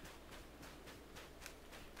show.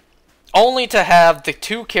 Only to have the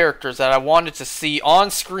 2 characters that I wanted to see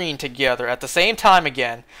on screen together at the same time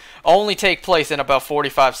again only take place in about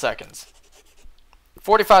 45 seconds.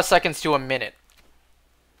 45 seconds to a minute.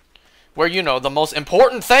 Where, you know, the most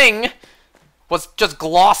important thing was just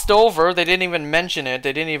glossed over. They didn't even mention it.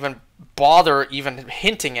 They didn't even bother even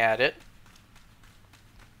hinting at it.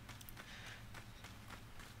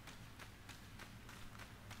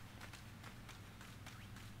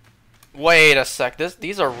 Wait a sec.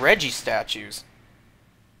 These are Reggie statues.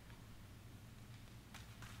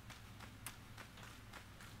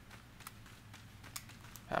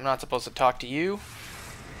 I'm not supposed to talk to you.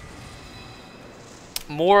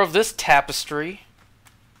 More of this tapestry.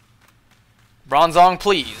 Bronzong,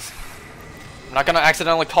 please. I'm not gonna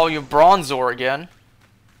accidentally call you Bronzor again.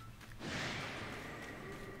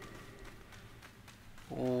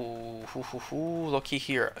 Ooh, looky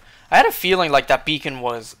here. I had a feeling like that beacon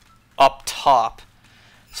was up top.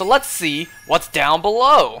 So let's see what's down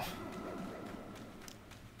below.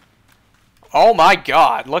 Oh my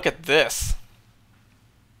god, look at this.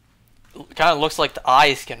 It kind of looks like the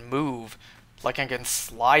eyes can move. Like I can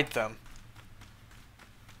slide them.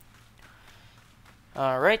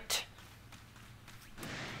 Alright.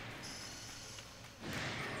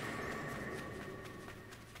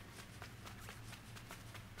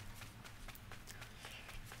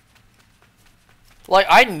 Like,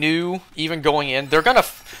 I knew, even going in, they're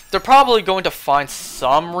probably going to find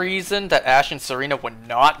some reason that Ash and Serena would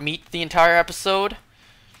not meet the entire episode.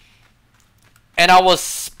 And I was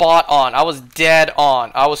spot on. I was dead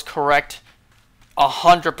on. I was correct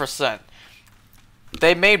 100%.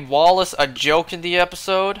 They made Wallace a joke in the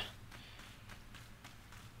episode.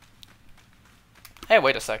 Hey,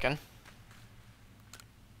 wait a second.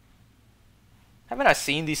 Haven't I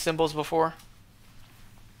seen these symbols before?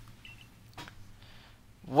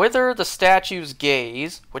 Wither the statue's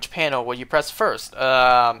gaze. Which panel will you press first?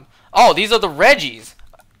 Oh, these are the Reggies.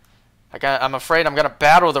 I'm afraid I'm gonna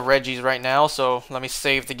battle the Reggies right now, so let me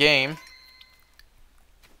save the game.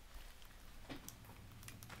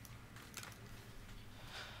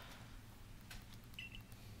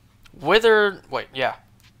 Wither. Wait, yeah.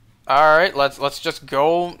 All right, let's just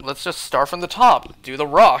go. Let's just start from the top. Do the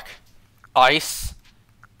rock, ice,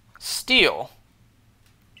 steel.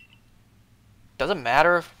 Doesn't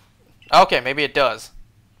matter. Okay, maybe it does.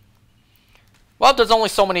 Well, there's only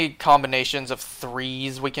so many combinations of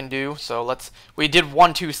 3s we can do, so we did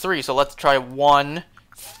 1, 2, 3, so let's try 1,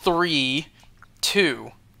 3,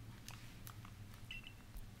 2.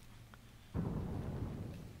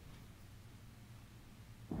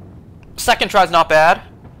 Second try's not bad,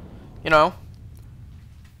 you know.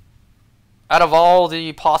 Out of all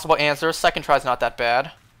the possible answers, second try's not that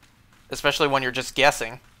bad, especially when you're just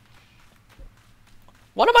guessing.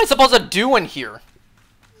 What am I supposed to do in here?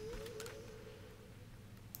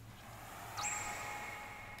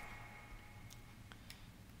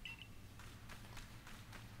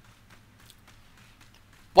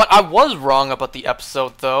 What I was wrong about the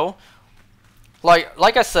episode, though,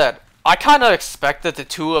 like I said, I kind of expected the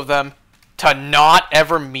 2 of them to not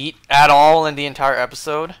ever meet at all in the entire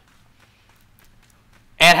episode.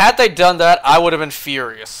 And had they done that, I would have been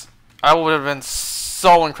furious. I would have been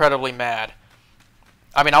so incredibly mad.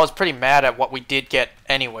 I mean, I was pretty mad at what we did get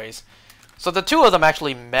anyways. So the 2 of them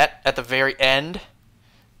actually met at the very end,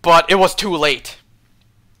 but it was too late.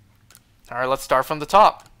 Alright, let's start from the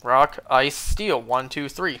top. Rock, ice, steel. 1, 2,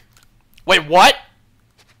 3. Wait, what?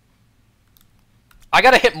 I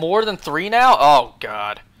gotta hit more than 3 now? Oh,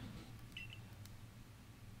 God.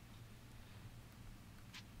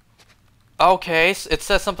 Okay, so it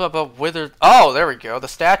says something about withered... Oh, there we go. The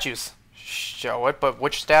statues show it, but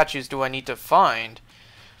which statues do I need to find?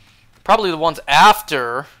 Probably the ones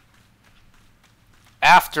after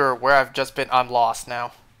where I've just been. I'm lost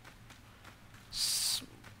now.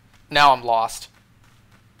 Now I'm lost.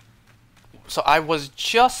 So I was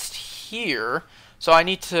just here. So I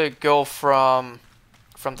need to go from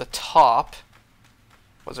the top.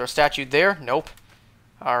 Was there a statue there? Nope.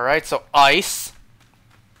 Alright, so ice.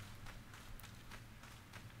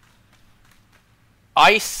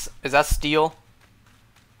 Ice. Is that steel?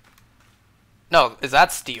 No, is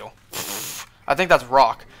that steel? I think that's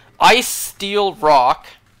rock. Ice, steel, rock.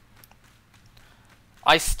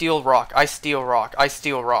 Ice, steel, rock. Ice, steel, rock. Ice,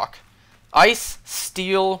 steel, rock. Ice,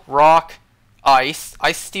 steel, rock, ice.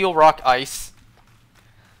 Ice, steel, rock, ice.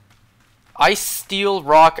 Ice, steel,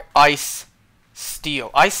 rock, ice, steel.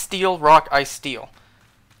 Ice, steel, rock, ice, steel.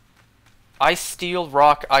 Ice, steel,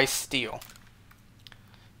 rock, ice, steel.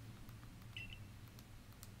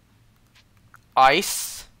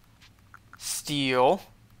 Ice, steel,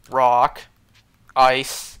 rock,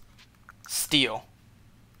 ice, steel.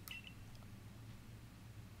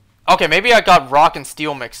 Okay, maybe I got rock and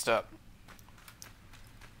steel mixed up.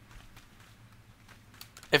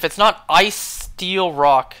 If it's not ice, steel,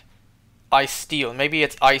 rock, ice, steel. Maybe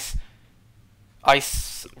it's ice,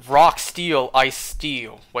 rock, steel, ice,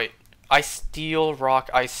 steel. Wait. Ice, steel, rock,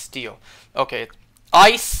 ice, steel. Okay.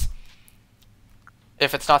 Ice.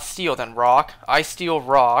 If it's not steel, then rock. Ice, steel,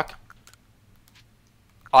 rock.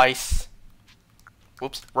 Ice.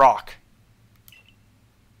 Whoops. Rock.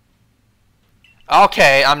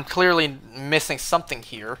 Okay, I'm clearly missing something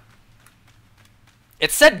here.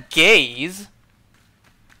 It said gaze.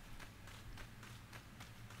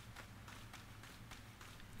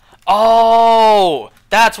 Oh,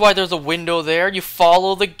 that's why there's a window there. You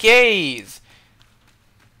follow the gaze.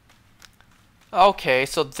 Okay,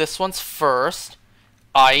 so this one's first.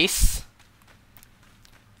 Ice.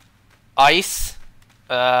 Ice.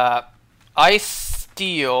 Ice,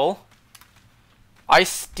 steel. Ice,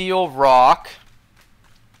 steel, rock.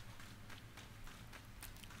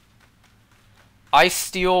 Ice,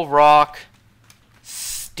 steel, rock.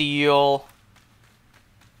 Steel.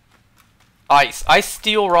 Ice. Ice,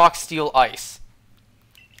 steel, rock, steel, ice.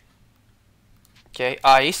 Okay,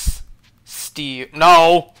 ice, steel.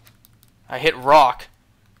 No! I hit rock.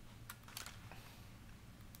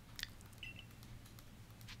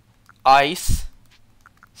 Ice,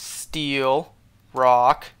 steel,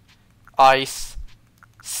 rock, ice,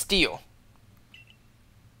 steel.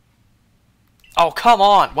 Oh, come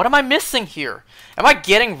on. What am I missing here? Am I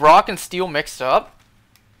getting rock and steel mixed up?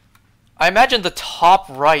 I imagine the top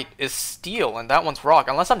right is steel and that one's rock,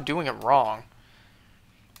 unless I'm doing it wrong.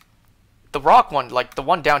 The rock one, like the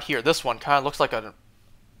one down here, this one kind of looks like an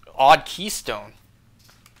odd keystone.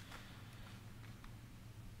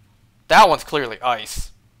 That one's clearly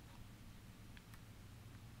ice.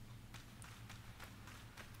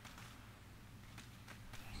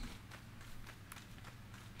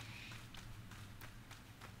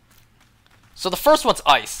 So the first one's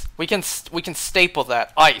ice. We can staple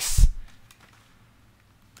that. Ice.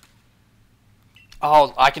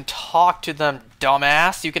 Oh, I can talk to them,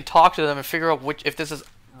 dumbass. You can talk to them and figure out if this is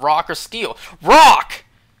rock or steel. Rock!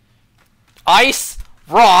 Ice,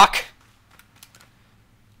 rock.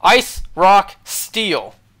 Ice, rock,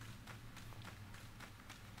 steel.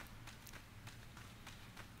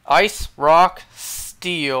 Ice, rock,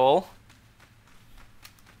 steel.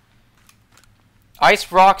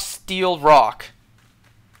 Ice, rock, steel, rock.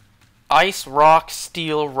 Ice, rock,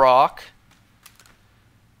 steel, rock.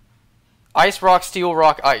 Ice, rock, steel,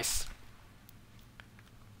 rock, ice.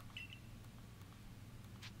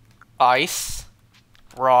 Ice,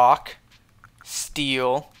 rock,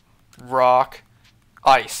 steel, rock,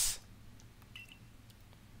 ice.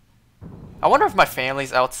 I wonder if my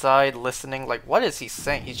family's outside listening. Like, what is he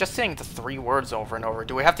saying? He's just saying the 3 words over and over.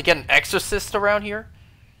 Do we have to get an exorcist around here?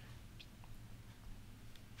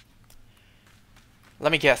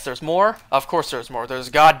 Let me guess, there's more? Of course there's more. There's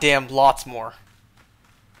goddamn lots more.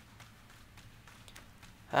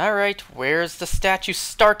 Alright, where's the statue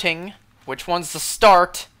starting? Which one's the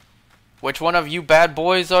start? Which one of you bad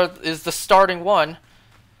boys is the starting one?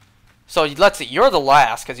 So let's see, you're the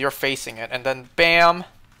last because you're facing it. And then bam.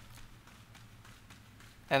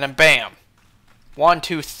 And then bam. 1,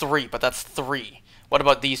 2, 3, but that's 3. What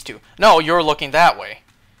about these two? No, you're looking that way.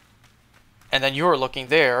 And then you're looking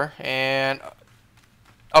there, and...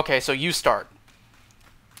 Okay, so you start.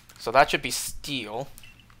 So that should be steel.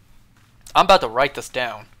 I'm about to write this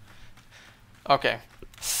down. Okay.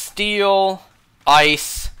 Steel,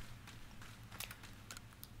 ice.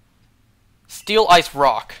 Steel, ice,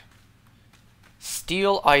 rock.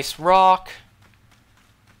 Steel, ice, rock.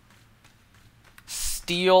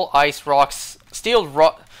 Steel, ice, rocks.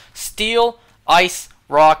 Steel, ice,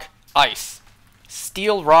 rock, ice.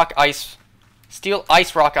 Steel, rock, ice. Steel,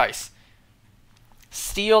 ice, rock, ice.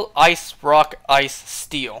 Steel, ice, rock, ice,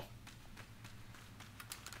 steel.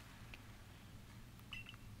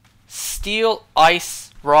 Steel,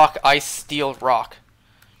 ice, rock, ice, steel, rock.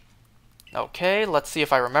 Okay, let's see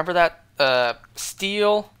if I remember that.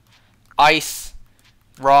 Steel, ice,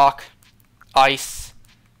 rock, ice,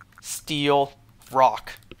 steel,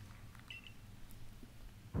 rock.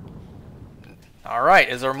 Alright,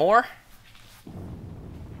 is there more?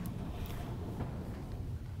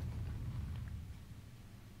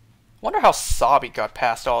 Wonder how Sabi got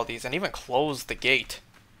past all these and even closed the gate.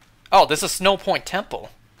 Oh, this is Snow Point Temple.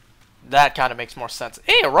 That kind of makes more sense.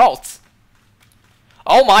 Hey, Ralts!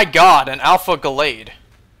 Oh my god, an Alpha Gallade.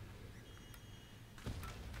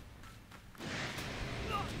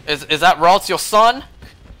 Is that Ralts your son?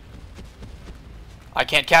 I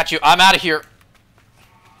can't catch you. I'm out of here.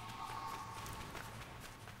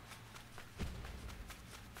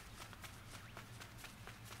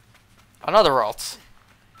 Another Ralts.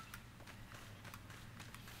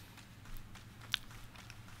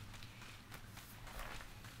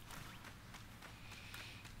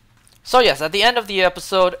 So yes, at the end of the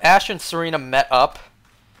episode, Ash and Serena met up.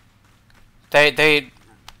 They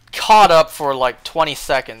caught up for like 20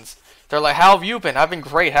 seconds. They're like, how have you been? I've been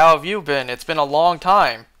great. How have you been? It's been a long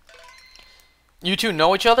time. You two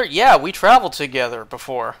know each other? Yeah, we traveled together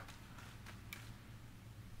before.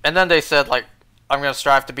 And then they said, like, I'm going to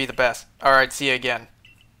strive to be the best. Alright, see you again.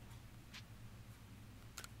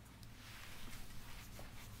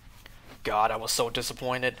 God, I was so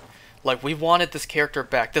disappointed. Like, we wanted this character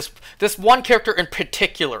back. This one character in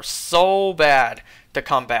particular, so bad to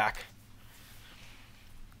come back.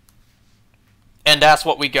 And that's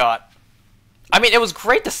what we got. I mean, it was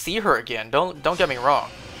great to see her again. Don't get me wrong.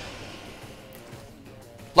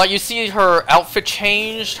 Like, you see her outfit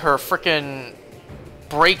changed, her freaking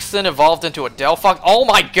Braixen evolved into a Delphox. Oh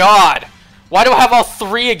my god! Why do I have all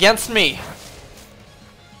three against me?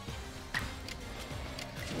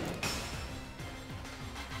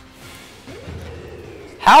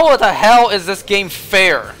 How the hell is this game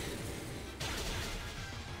fair?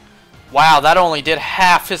 Wow, that only did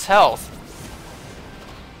half his health.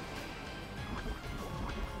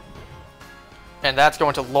 And that's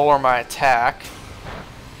going to lower my attack.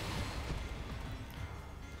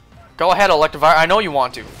 Go ahead, Electivire. I know you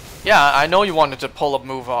want to. Yeah, I know you wanted to pull a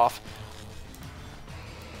move off.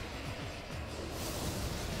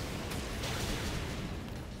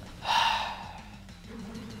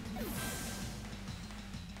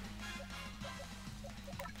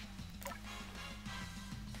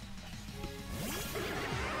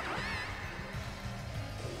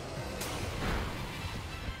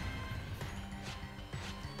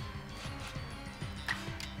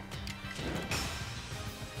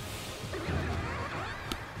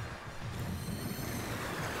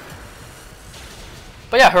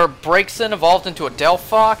 But yeah, her Braixen evolved into a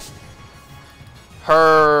Delphox.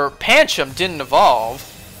 Her Pancham didn't evolve.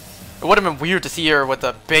 It would have been weird to see her with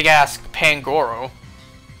a big-ass Pangoro.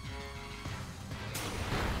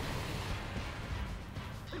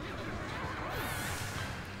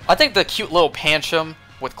 I think the cute little Pancham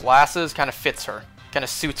with glasses kind of fits her. Kind of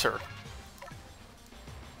suits her.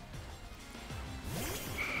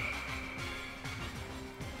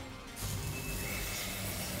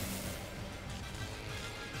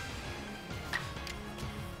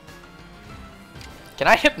 Can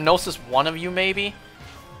I hypnosis one of you, maybe?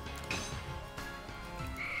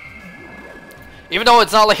 Even though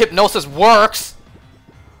it's not like hypnosis works.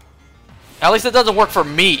 At least it doesn't work for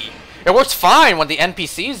me. It works fine when the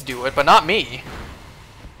NPCs do it, but not me.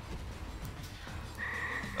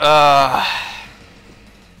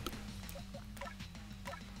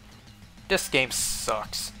 This game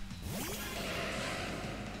sucks.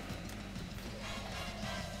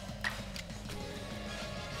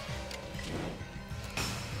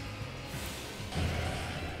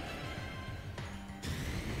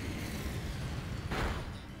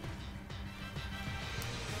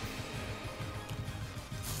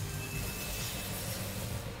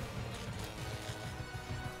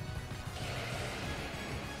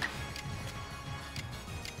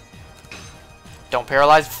 Don't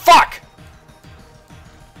paralyze. Fuck!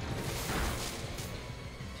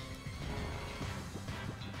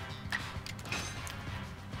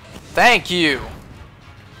 Thank you.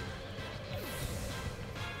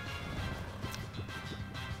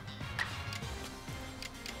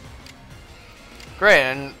 Great,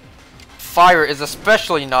 and fire is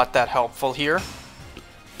especially not that helpful here.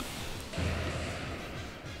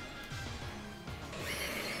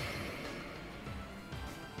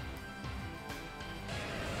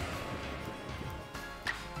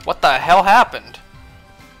 What the hell happened?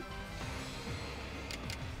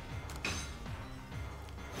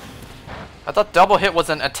 I thought double hit was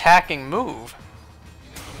an attacking move.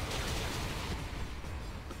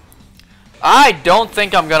 I don't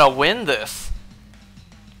think I'm gonna win this.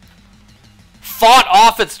 Fought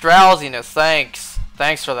off its drowsiness, thanks.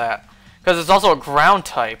 Thanks for that. Because it's also a ground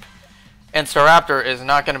type. And Staraptor is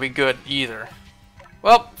not gonna be good either.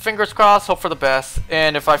 Well, fingers crossed, hope for the best.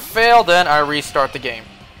 And if I fail, then I restart the game.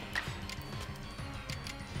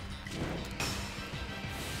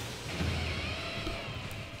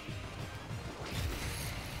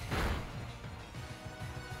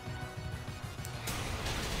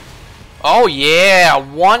 Oh yeah,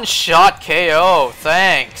 one-shot KO.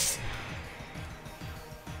 Thanks.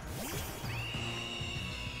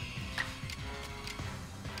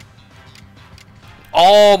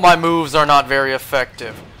 All my moves are not very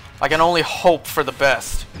effective. I can only hope for the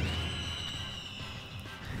best.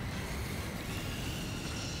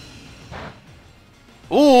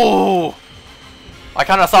 Ooh! I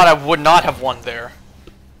kind of thought I would not have won there.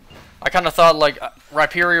 I kind of thought, like,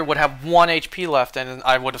 Rhyperior would have 1 HP left, and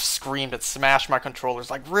I would have screamed and smashed my controllers.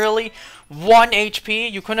 Like, really? 1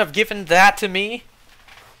 HP? You couldn't have given that to me?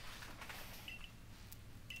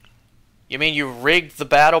 You mean you rigged the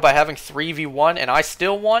battle by having 3v1 and I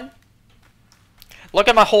still won? Look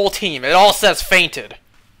at my whole team. It all says fainted.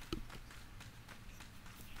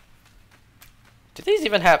 Do these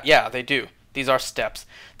even have... Yeah, they do. These are steps.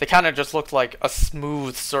 They kind of just look like a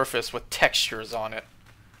smooth surface with textures on it.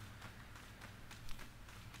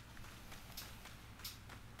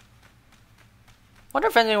 Wonder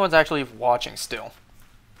if anyone's actually watching still.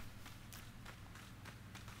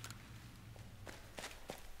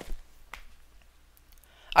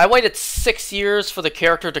 I waited 6 years for the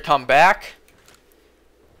character to come back.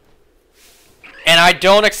 And I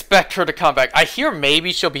don't expect her to come back. I hear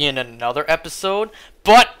maybe she'll be in another episode,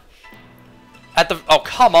 but at the... Oh,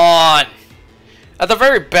 come on! At the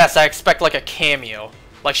very best, I expect like a cameo.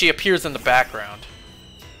 Like she appears in the background.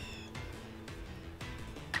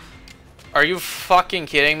 Are you fucking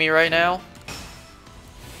kidding me right now?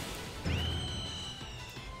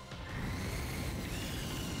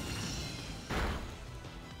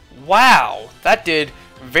 Wow, that did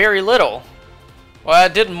very little. Well,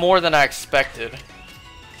 it did more than I expected.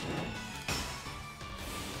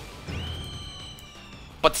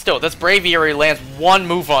 But still, this Braviary lands one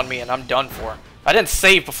move on me and I'm done for. I didn't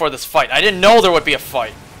save before this fight. I didn't know there would be a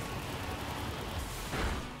fight.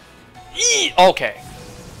 Okay.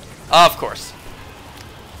 Of course.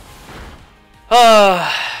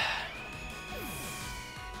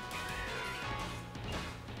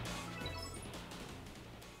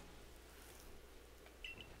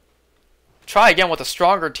 Try again with a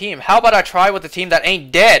stronger team. How about I try with a team that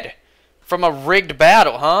ain't dead from a rigged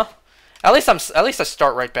battle, huh? At least I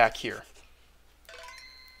start right back here.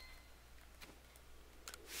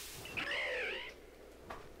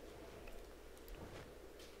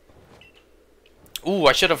 Ooh,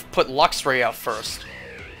 I should have put Luxray out first.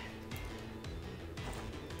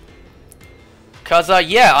 Cause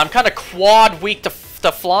yeah, I'm kind of quad weak to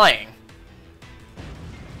flying.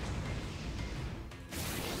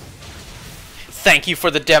 Thank you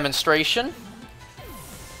for the demonstration.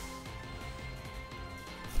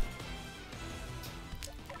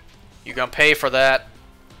 You gonna pay for that.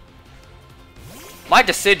 My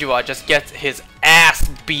Decidueye just gets his ass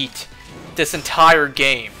beat this entire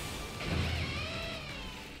game.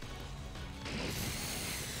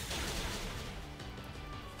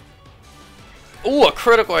 Ooh, a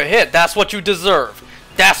critical hit. That's what you deserve.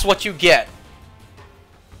 That's what you get.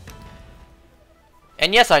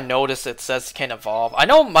 And yes, I noticed it says can evolve. I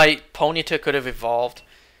know my Ponyta could have evolved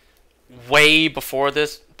way before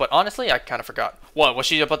this, but honestly, I kind of forgot. What, was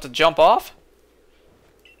she about to jump off?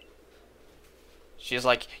 She's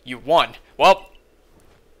like, you won. Well,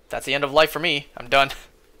 that's the end of life for me. I'm done.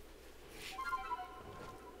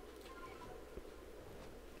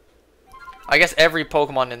 I guess every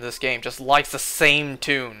Pokemon in this game just likes the same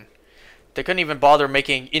tune. They couldn't even bother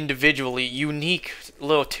making individually unique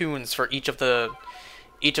little tunes for each of the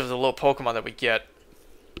little Pokemon that we get.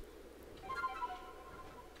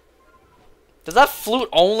 Does that flute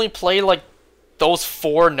only play like those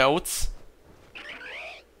 4 notes?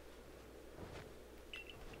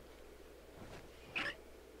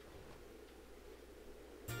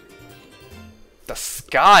 The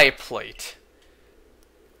Sky Plate.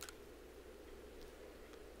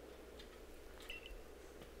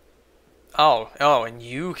 Oh, and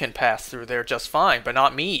you can pass through there just fine, but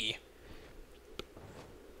not me.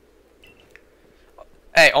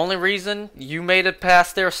 Hey, only reason you made it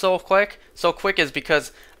past there so quick is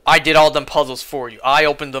because I did all them puzzles for you. I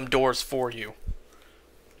opened them doors for you.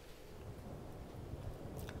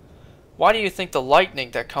 Why do you think the lightning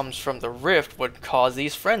that comes from the rift would cause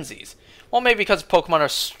these frenzies? Well, maybe because Pokemon are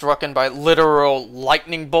struck by literal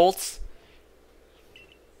lightning bolts.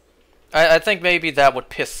 I think maybe that would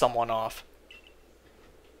piss someone off.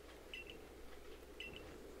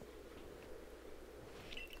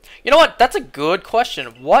 You know what? That's a good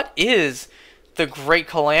question. What is the Great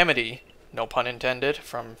Calamity? No pun intended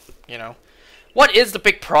from, you know. What is the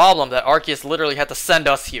big problem that Arceus literally had to send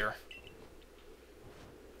us here?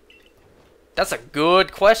 That's a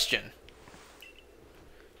good question.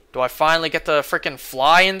 Do I finally get to freaking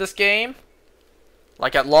fly in this game?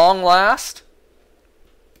 Like at long last?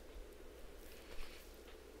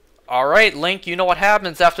 Alright, Link, you know what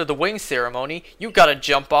happens after the wing ceremony. You gotta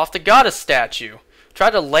jump off the goddess statue. Try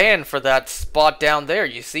to land for that spot down there.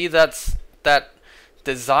 You see that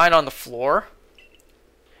design on the floor?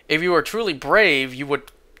 If you were truly brave, you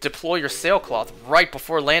would deploy your sailcloth right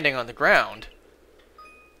before landing on the ground.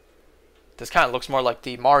 This kind of looks more like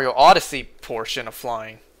the Mario Odyssey portion of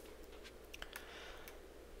flying.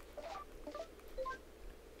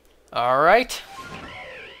 Alright.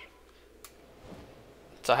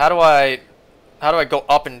 So how do I go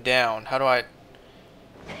up and down? How do I...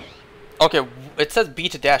 Okay, it says B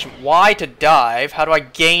to dash, Y to dive. How do I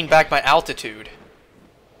gain back my altitude?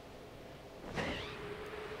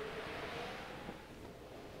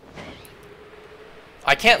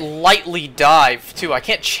 I can't lightly dive, too. I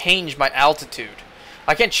can't change my altitude.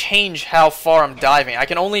 I can't change how far I'm diving. I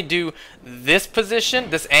can only do this position,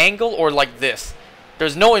 this angle, or like this.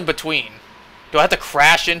 There's no in between. Do I have to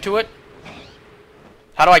crash into it?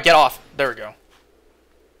 How do I get off? There we go.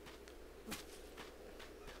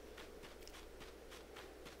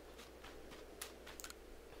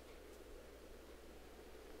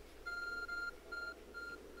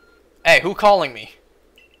 Hey, who calling me?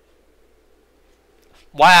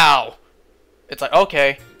 Wow. It's like,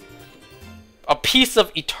 okay. A piece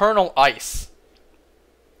of eternal ice.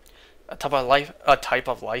 A type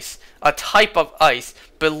of ice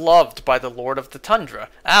beloved by the Lord of the Tundra,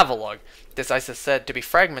 Avalugg. This ice is said to be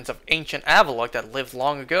fragments of ancient Avalugg that lived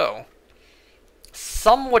long ago.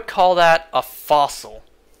 Some would call that a fossil.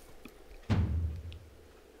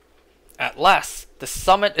 At last, the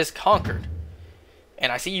summit is conquered.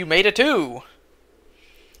 And I see you made it too.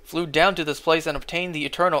 Flew down to this place and obtained the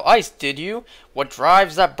eternal ice, did you? What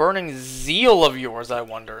drives that burning zeal of yours, I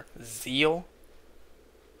wonder? Zeal?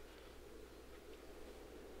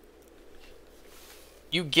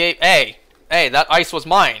 You gave... Hey, that ice was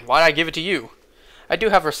mine. Why did I give it to you? I do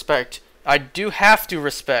have respect. I do have to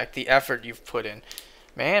respect the effort you've put in.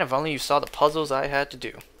 Man, if only you saw the puzzles I had to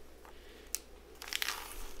do.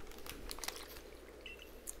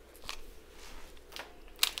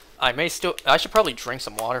 I should probably drink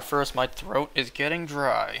some water first. My throat is getting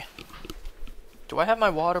dry. Do I have my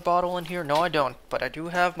water bottle in here? No, I don't. But I do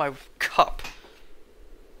have my cup.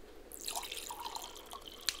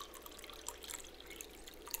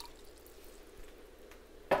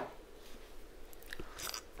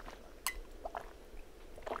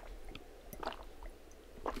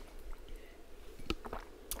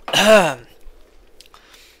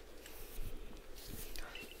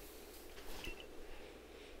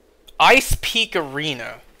 Ice Peak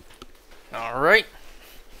Arena. Alright.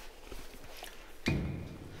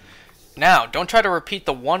 Now, don't try to repeat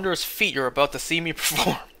the wondrous feat you're about to see me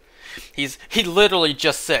perform. He literally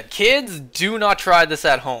just said, kids, do not try this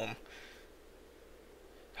at home.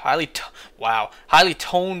 Highly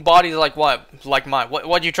toned bodies like what? Like mine. What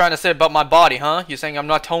are you trying to say about my body, huh? You saying I'm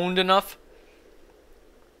not toned enough?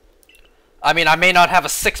 I mean, I may not have a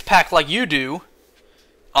six-pack like you do.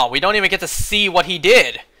 Oh, we don't even get to see what he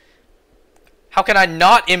did. How can I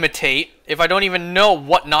not imitate if I don't even know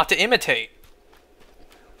what not to imitate?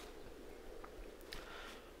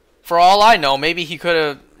 For all I know, maybe he could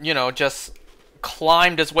have, you know, just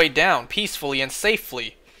climbed his way down peacefully and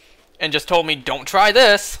safely and just told me, don't try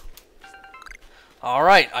this.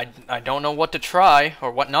 Alright, I don't know what to try or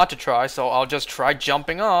what not to try, so I'll just try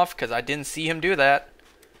jumping off because I didn't see him do that.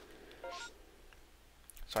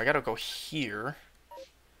 So I gotta go here.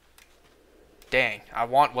 Dang, I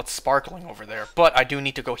want what's sparkling over there, but I do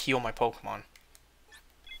need to go heal my Pokemon.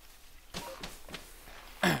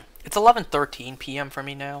 It's 11:13 p.m. for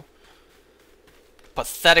me now.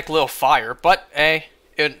 Pathetic little fire, but hey,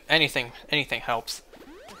 anything helps.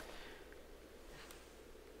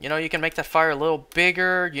 You know, you can make that fire a little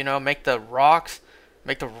bigger, you know, make the rocks,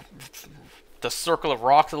 make the circle of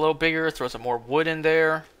rocks a little bigger, throw some more wood in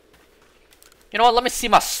there. You know what, let me see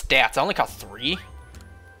my stats. I only got 3.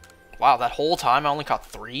 Wow, that whole time I only caught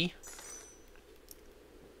 3?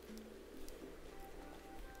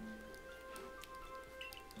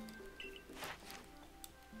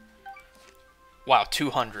 Wow,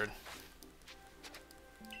 200.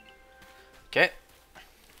 Okay.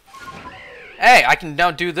 Hey, I can now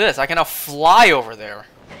do this. I can now fly over there.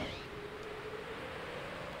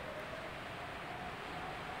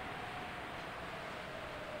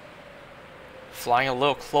 Flying a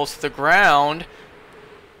little close to the ground.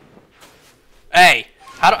 Hey,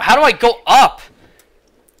 how do I go up?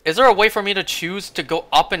 Is there a way for me to choose to go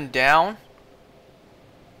up and down?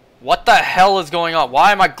 What the hell is going on?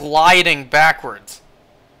 Why am I gliding backwards?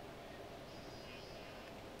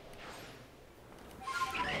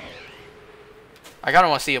 I kinda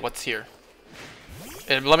wanna see what's here.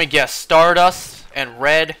 Let me guess. Stardust and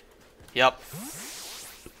red. Yep.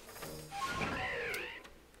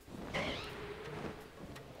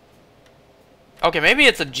 Okay, maybe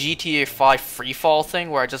it's a GTA 5 freefall thing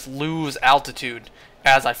where I just lose altitude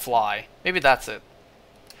as I fly. Maybe that's it.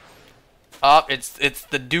 It's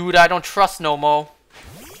the dude I don't trust no more.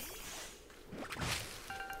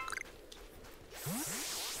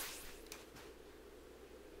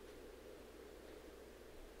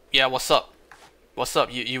 Yeah, what's up? What's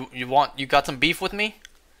up? You got some beef with me?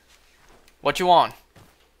 What you want?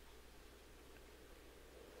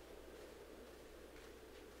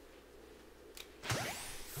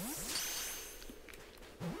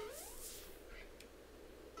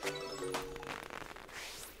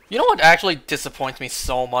 You know what actually disappoints me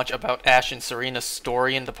so much about Ash and Serena's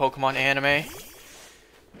story in the Pokemon anime?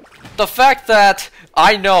 The fact that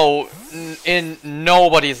I know in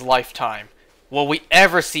nobody's lifetime will we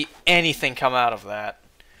ever see anything come out of that.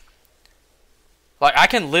 Like, I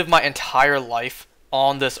can live my entire life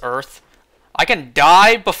on this earth. I can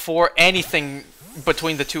die before anything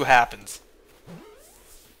between the two happens.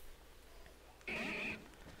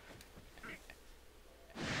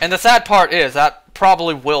 And the sad part is, that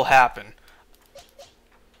probably will happen.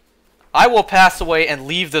 I will pass away and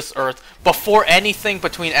leave this earth before anything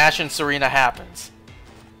between Ash and Serena happens.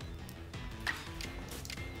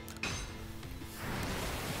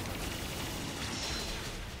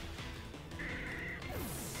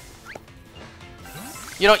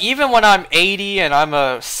 You know, even when I'm 80 and I'm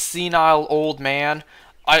a senile old man,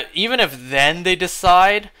 even if then they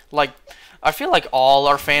decide, like, I feel like all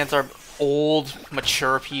our fans are old,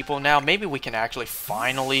 mature people now. Maybe we can actually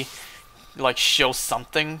finally, like, show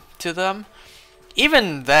something to them.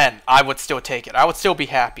 Even then, I would still take it. I would still be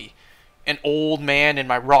happy. An old man in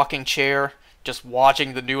my rocking chair, just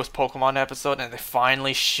watching the newest Pokemon episode, and they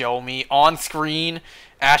finally show me on screen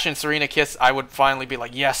Ash and Serena kiss. I would finally be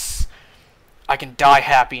like, yes, I can die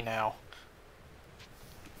happy now.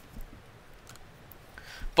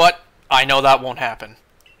 But I know that won't happen.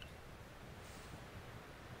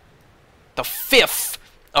 The fifth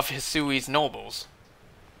of Hisui's nobles.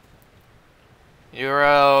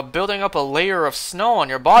 You're building up a layer of snow on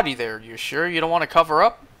your body there. You sure you don't want to cover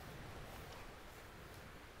up?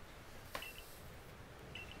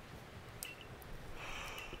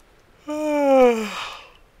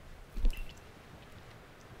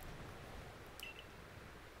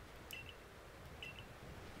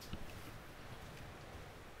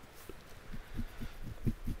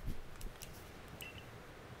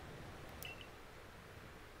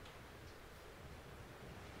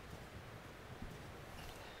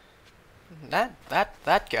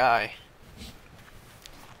 That guy.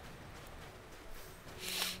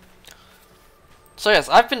 So yes,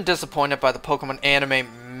 I've been disappointed by the Pokemon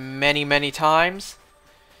anime many times.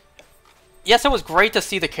 Yes, it was great to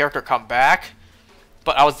see the character come back,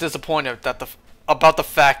 but I was disappointed that about the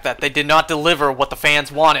fact that they did not deliver what the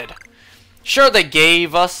fans wanted. Sure, they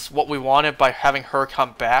gave us what we wanted by having her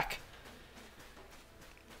come back,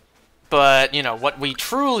 but you know what we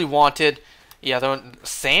truly wanted. Yeah, the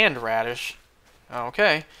sand radish.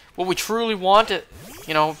 Okay. What we truly wanted,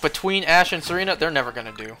 you know, between Ash and Serena, they're never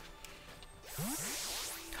gonna do.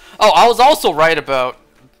 Oh, I was also right about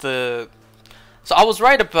the... So I was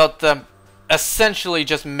right about them essentially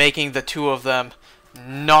just making the two of them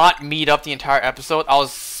not meet up the entire episode. I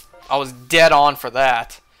was dead on for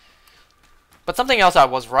that. But something else I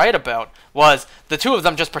was right about was the two of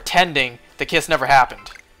them just pretending the kiss never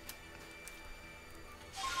happened.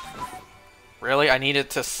 Really? I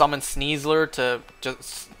needed to summon Sneasler to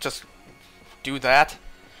just do that?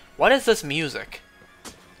 What is this music?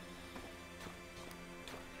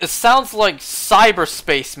 It sounds like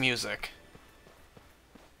cyberspace music.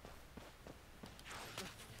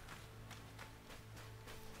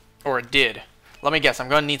 Or it did. Let me guess, I'm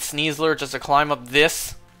gonna need Sneasler just to climb up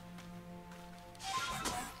this.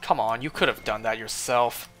 Come on, you could have done that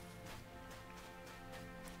yourself.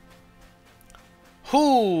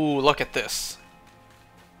 Ooh, look at this.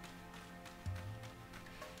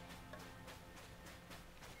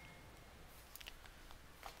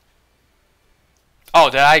 Oh,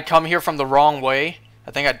 did I come here from the wrong way?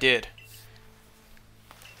 I think I did.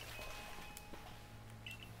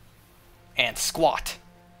 And squat.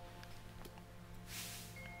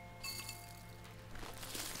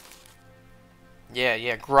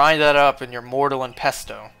 Yeah, grind that up in your mortal and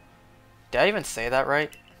pesto. Did I even say that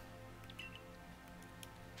right?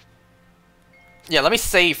 Yeah, let me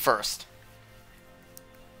save first.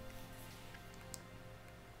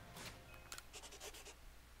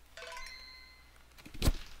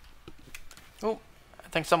 Oh,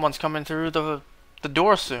 think someone's coming through the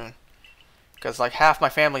door soon. Because, like, half my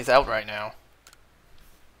family's out right now.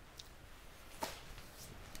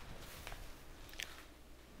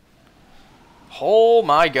 Oh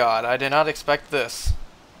my god, I did not expect this.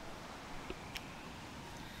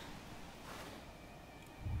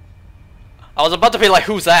 I was about to be like,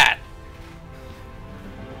 who's that?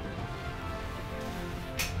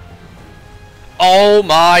 Oh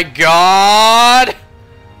my god!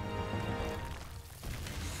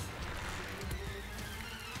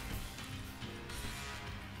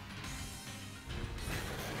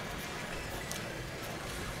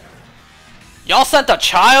 Y'all sent a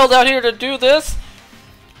child out here to do this?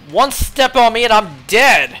 One step on me and I'm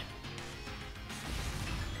dead!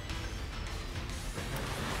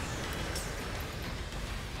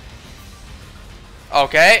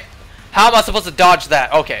 Okay. How am I supposed to dodge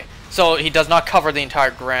that? Okay. So he does not cover the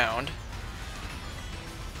entire ground.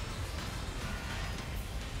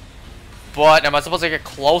 But am I supposed to get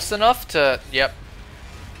close enough to... Yep.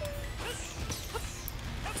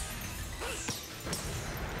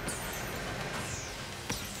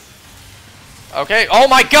 Okay. Oh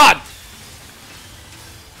my god!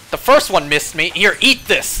 The first one missed me. Here, eat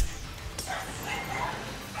this!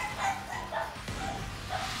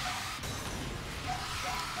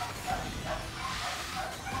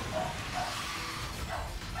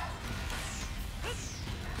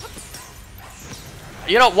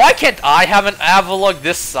 You know, why can't I have an Avalugg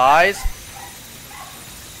this size?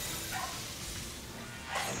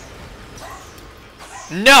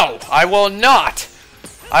 No, I will not!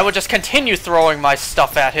 I will just continue throwing my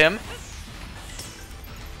stuff at him.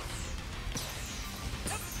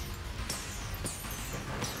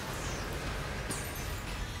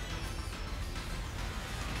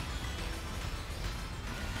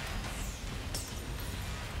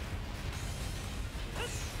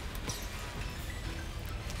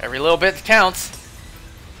 Every little bit counts.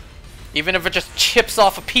 Even if it just chips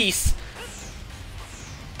off a piece.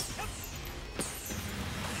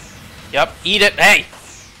 Yep, eat it. Hey!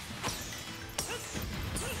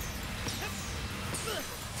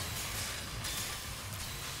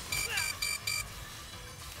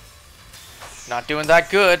 Not doing that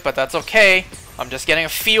good, but that's okay. I'm just getting a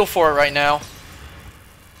feel for it right now.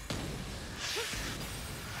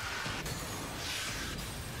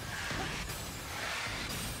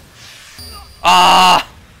 Ah!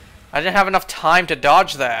 I didn't have enough time to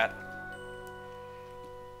dodge that.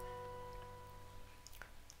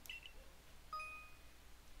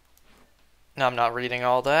 No, I'm not reading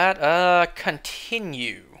all that.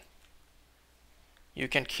 Continue. You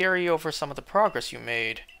can carry over some of the progress you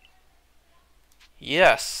made.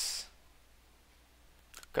 Yes.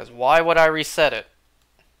 Because why would I reset it?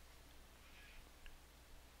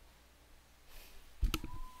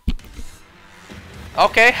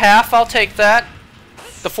 Okay, half, I'll take that.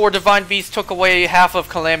 The 4 Divine Beasts took away half of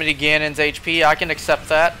Calamity Ganon's HP. I can accept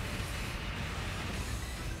that.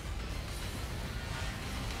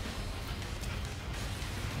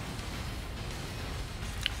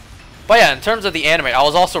 But yeah, in terms of the anime, I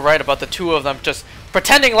was also right about the 2 of them just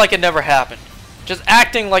pretending like it never happened. Just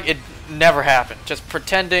acting like it never happened. Just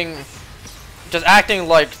pretending... Just acting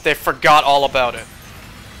like they forgot all about it.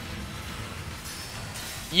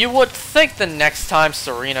 You would think the next time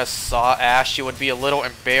Serena saw Ash, she would be a little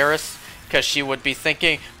embarrassed, because she would be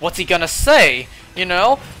thinking, what's he gonna say? You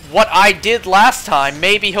know, what I did last time,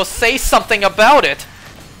 maybe he'll say something about it.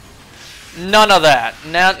 None of that.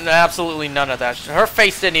 Absolutely none of that. Her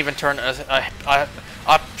face didn't even turn a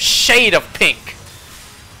shade of pink.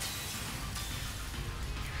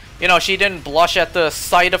 You know, she didn't blush at the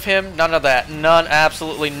sight of him. None of that. None,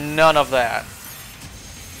 absolutely none of that.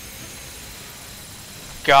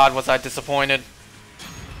 God, was I disappointed.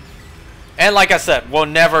 And like I said, we'll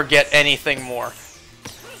never get anything more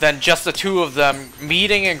than just the 2 of them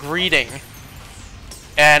meeting and greeting.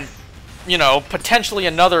 And, you know, potentially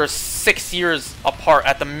another 6 years apart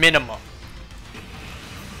at the minimum.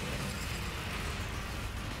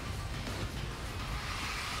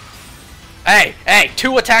 Hey, hey,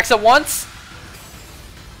 2 attacks at once?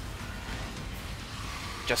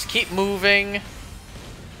 Just keep moving.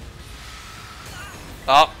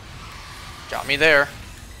 Oh, got me there.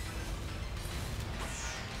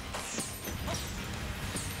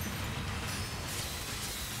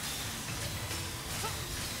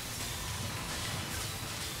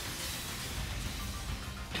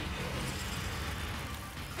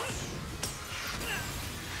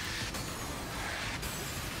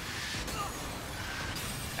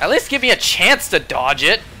 At least give me a chance to dodge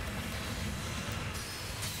it.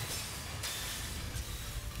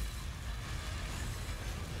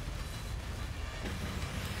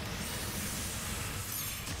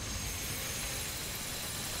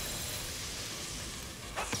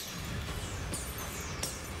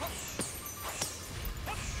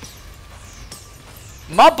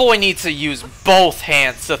 My boy needs to use both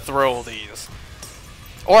hands to throw these.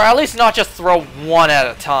 Or at least not just throw one at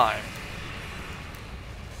a time.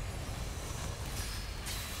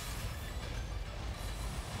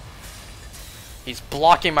 He's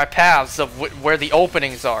blocking my paths of where the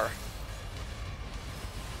openings are.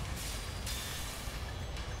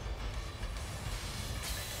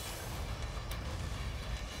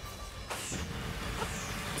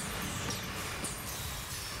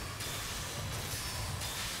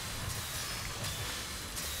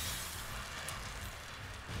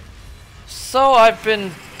 So I've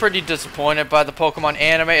been pretty disappointed by the Pokemon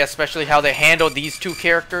anime, especially how they handled these two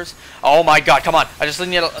characters. Oh my god, come on. I just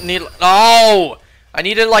need no! I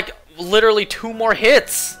needed like literally 2 more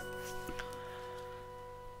hits.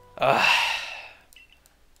 I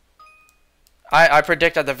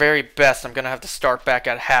predict at the very best I'm gonna have to start back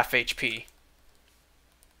at half HP.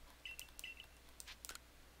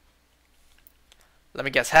 Let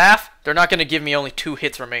me guess, half? They're not gonna give me only 2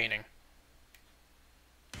 hits remaining.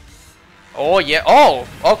 Oh, yeah. Oh,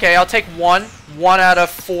 okay, I'll take 1. 1 out of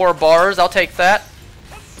 4 bars. I'll take that.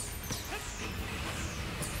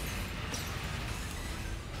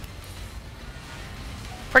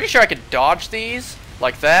 Pretty sure I could dodge these.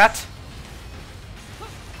 Like that.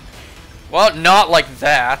 Well, not like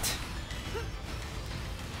that.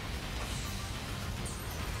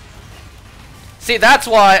 See, that's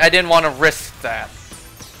why I didn't want to risk that.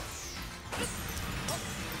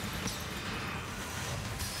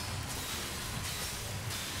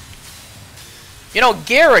 You know,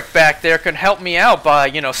 Garrick back there could help me out by,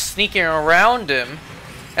 you know, sneaking around him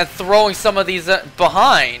and throwing some of these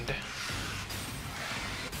behind.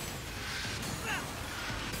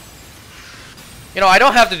 You know, I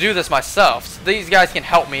don't have to do this myself. So these guys can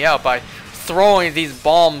help me out by throwing these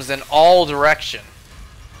bombs in all directions.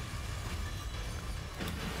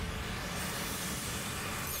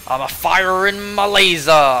 I'm a firing my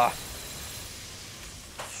laser.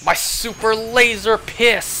 My super laser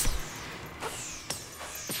piss.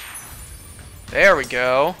 There we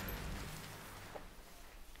go.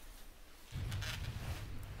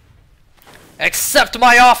 Accept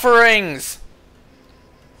my offerings!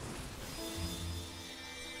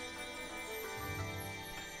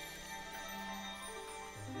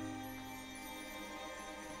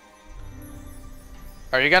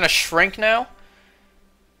 Are you gonna shrink now?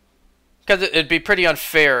 Because it'd be pretty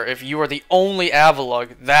unfair if you were the only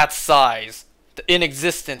Avalugg that size in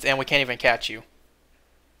existence and we can't even catch you.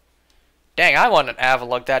 Dang, I want an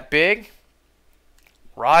Avalugg that big.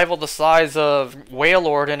 Rival the size of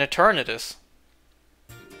Wailord and Eternatus.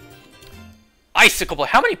 Icicle Blade.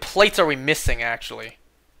 How many plates are we missing, actually?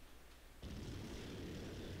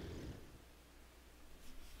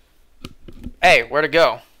 Hey, where'd it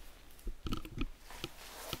go?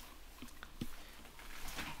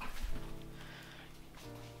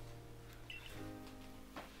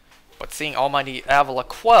 But seeing Almighty Avalugg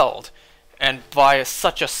quelled, and by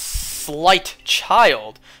such a slight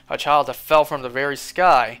child, a child that fell from the very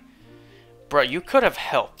sky. Bruh, you could have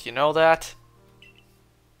helped, you know that?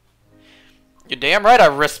 You're damn right I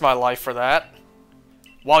risked my life for that.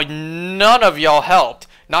 While none of y'all helped.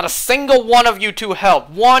 Not a single one of you two helped.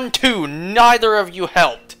 1, 2, neither of you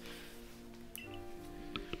helped.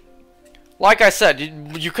 Like I said,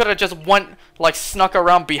 you could have just went, like, snuck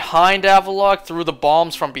around behind Avalugg, threw the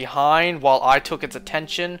bombs from behind while I took its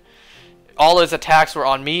attention. All his attacks were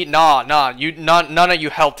on me. Nah, none of you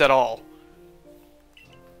helped at all.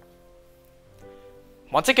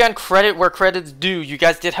 Once again, credit where credit's due. You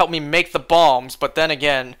guys did help me make the bombs, but then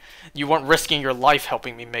again, you weren't risking your life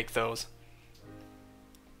helping me make those.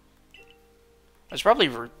 I should probably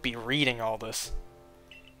be reading all this.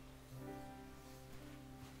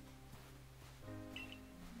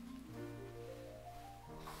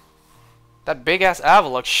 That big-ass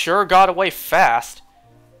Avalugg sure got away fast.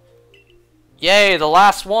 Yay, the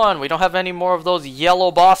last one! We don't have any more of those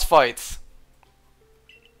yellow boss fights.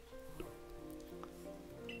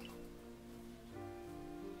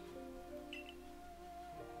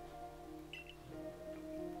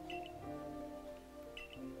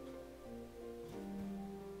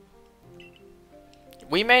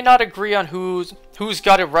 We may not agree on who's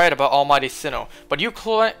got it right about Almighty Sinnoh, but you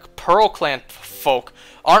Pearl Clan folk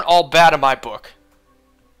aren't all bad in my book.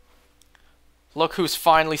 Look who's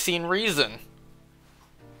finally seen reason.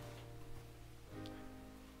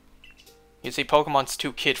 You see, Pokemon's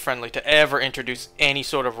too kid-friendly to ever introduce any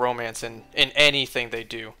sort of romance in anything they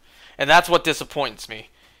do. And that's what disappoints me.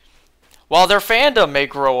 While their fandom may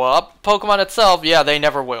grow up, Pokemon itself, yeah, they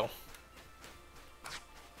never will.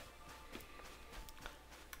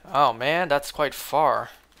 Oh man, that's quite far.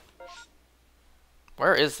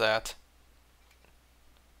 Where is that?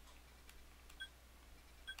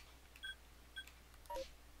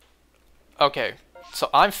 Okay, so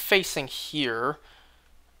I'm facing here.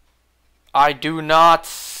 I do not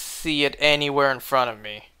see it anywhere in front of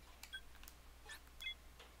me.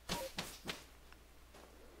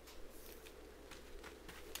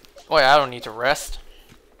 Wait, I don't need to rest.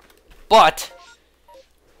 But,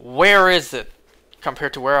 where is it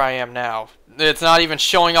compared to where I am now? It's not even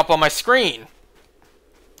showing up on my screen.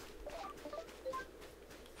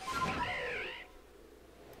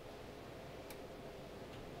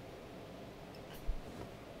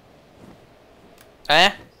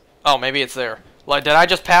 Eh? Oh, maybe it's there. Like, did I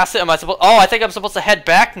just pass it? Am I supposed? Oh, I think I'm supposed to head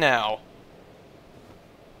back now.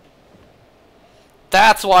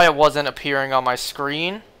 That's why it wasn't appearing on my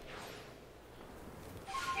screen.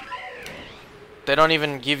 They don't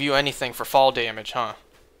even give you anything for fall damage, huh?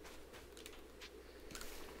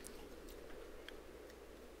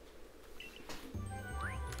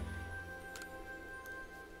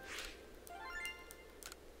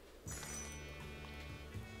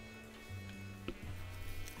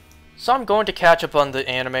 So I'm going to catch up on the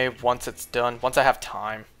anime once it's done, once I have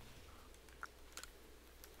time.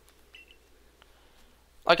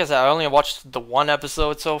 Like I said, I only watched the one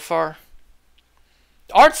episode so far.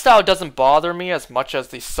 The art style doesn't bother me as much as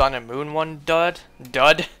the Sun and Moon one does.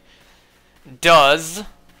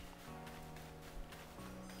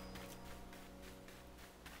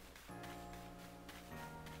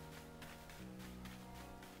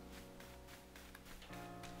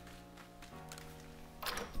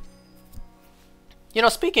 You know,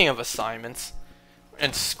 speaking of assignments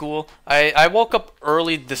in school, I woke up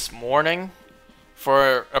early this morning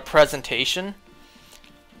for a presentation.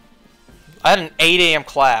 I had an 8 a.m.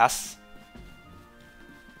 class.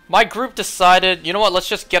 My group decided, you know what, let's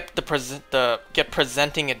just get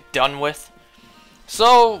presenting it done with.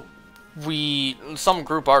 So some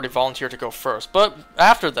group already volunteered to go first, but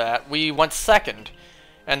after that we went second,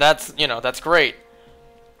 and that's, you know, that's great.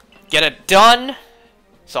 Get it done,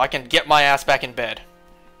 so I can get my ass back in bed.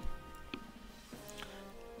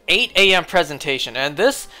 8 a.m. presentation, and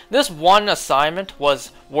this one assignment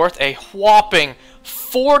was worth a whopping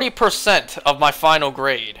 40% of my final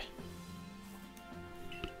grade.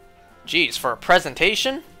 Jeez, for a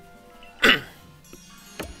presentation?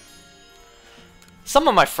 Some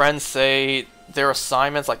of my friends say their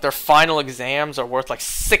assignments, like their final exams, are worth like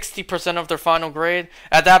 60% of their final grade.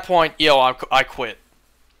 At that point, yo, I quit.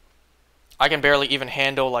 I can barely even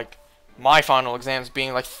handle like my final exams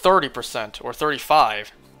being like 30% or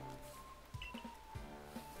 35%.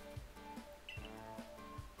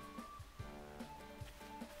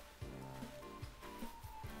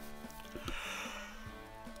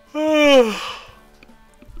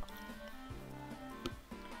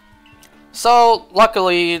 So,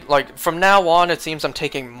 luckily, like, from now on, it seems I'm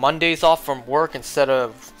taking Mondays off from work instead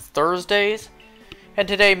of Thursdays. And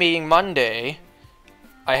today being Monday,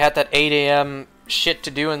 I had that 8 a.m. shit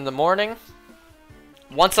to do in the morning.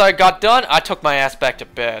 Once I got done, I took my ass back to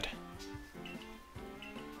bed.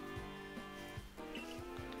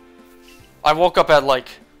 I woke up at, like,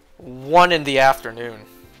 1 in the afternoon.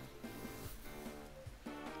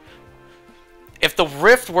 If the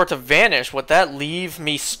rift were to vanish, would that leave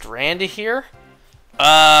me stranded here?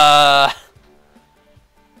 I'm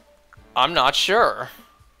not sure.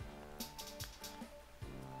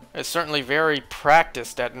 It's certainly very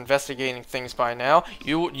practiced at investigating things by now.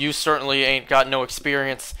 You certainly ain't got no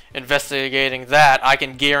experience investigating that, I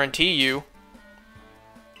can guarantee you.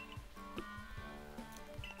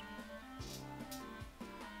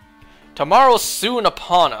 Tomorrow's soon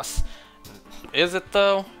upon us. Is it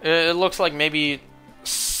though? It looks like maybe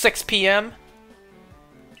 6 p.m.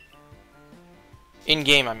 In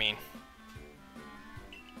game, I mean.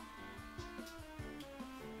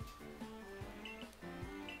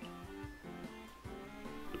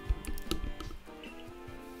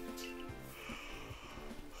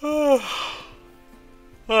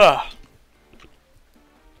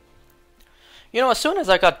 You know, as soon as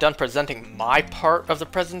I got done presenting my part of the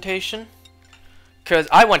presentation, because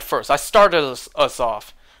I went first, I started us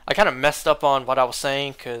off. I kind of messed up on what I was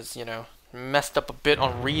saying, because, you know, messed up a bit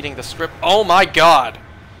on reading the script. Oh my god!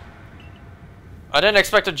 I didn't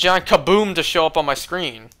expect a giant kaboom to show up on my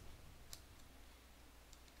screen.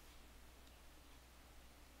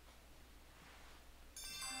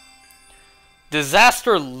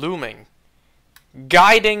 Disaster looming.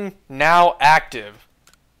 Guiding now active.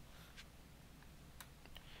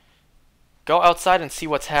 Go outside and see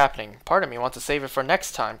what's happening. Part of me wants to save it for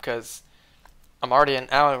next time, because I'm already an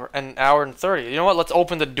hour and 30. You know what? Let's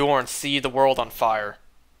open the door and see the world on fire.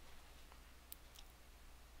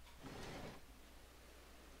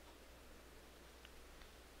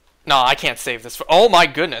 No, I can't save this. Oh my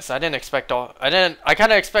goodness! I didn't expect all. I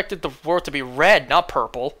kind of expected the world to be red, not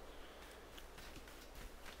purple.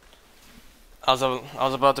 I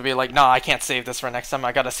was about to be like, nah, I can't save this for next time.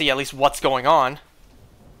 I gotta see at least what's going on.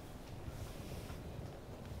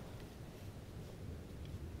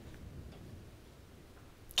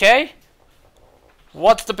 Okay?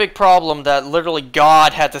 What's the big problem that literally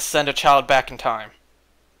God had to send a child back in time?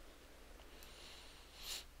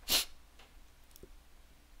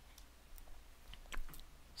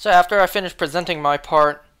 So after I finished presenting my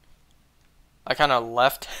part, I kind of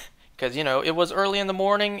left. Because, you know, it was early in the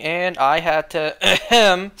morning and I had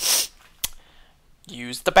to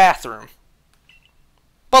use the bathroom.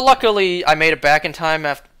 But luckily, I made it back in time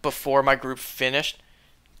before my group finished.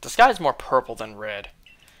 The sky's more purple than red.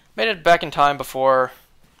 Made it back in time before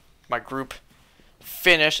my group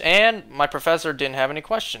finished, and my professor didn't have any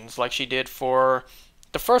questions like she did for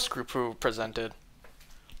the first group who presented.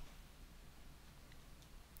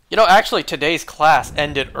 You know, actually, today's class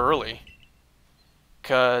ended early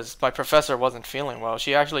because my professor wasn't feeling well.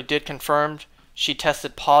 She actually did confirm she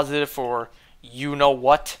tested positive for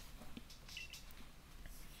you-know-what.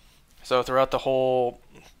 So throughout the whole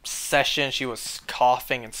session, she was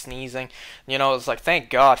coughing and sneezing. You know, it's like, thank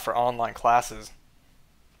God for online classes.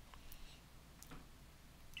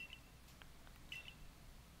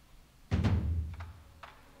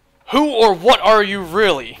 Who or what are you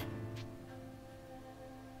really?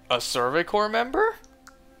 A Survey Corps member?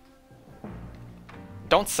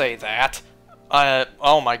 Don't say that.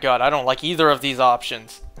 Oh my God, I don't like either of these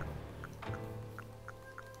options.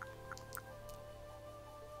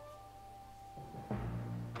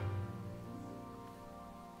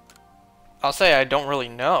 I'll say I don't really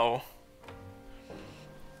know.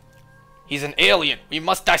 He's an alien. We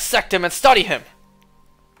must dissect him and study him.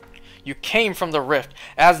 You came from the rift,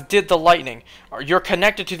 as did the lightning. You're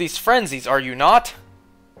connected to these frenzies, are you not?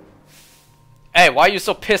 Hey, why are you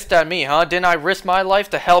so pissed at me, huh? Didn't I risk my life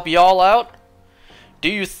to help y'all out? Do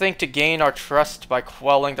you think to gain our trust by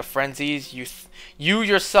quelling the frenzies you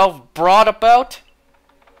yourself brought about?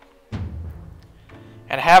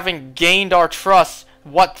 And having gained our trust,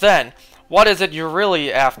 what then? What is it you're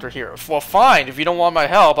really after here? Well, fine. If you don't want my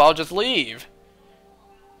help, I'll just leave.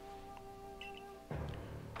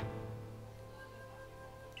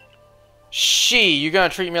 You gonna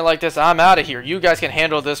treat me like this? I'm out of here. You guys can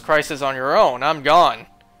handle this crisis on your own. I'm gone.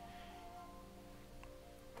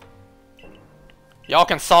 Y'all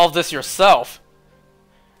can solve this yourself.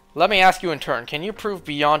 Let me ask you in turn. Can you prove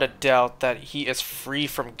beyond a doubt that he is free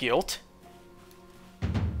from guilt?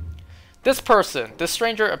 This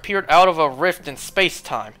stranger appeared out of a rift in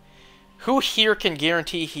space-time. Who here can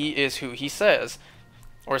guarantee he is who he says?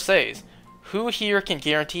 Or says? Who here can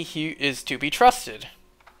guarantee he is to be trusted?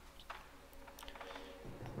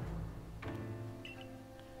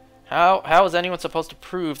 How is anyone supposed to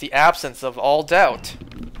prove the absence of all doubt?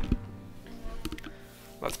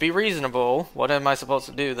 Let's be reasonable. What am I supposed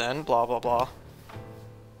to do then? Blah, blah, blah.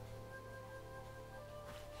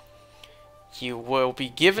 You will be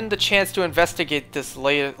given the chance to investigate this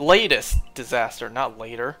latest disaster, not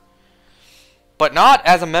later. But not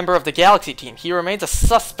as a member of the Galaxy team. He remains a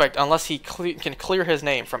suspect unless he can clear his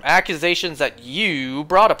name from accusations that you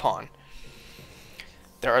brought upon.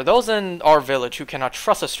 There are those in our village who cannot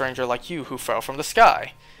trust a stranger like you who fell from the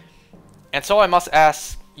sky. And so I must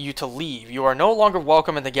ask you to leave. You are no longer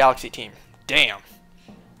welcome in the Galaxy team. Damn.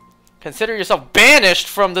 Consider yourself banished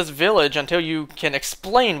from this village until you can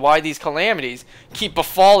explain why these calamities keep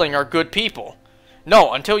befalling our good people.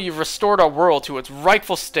 No, until you've restored our world to its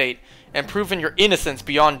rightful state and proven your innocence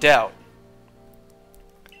beyond doubt.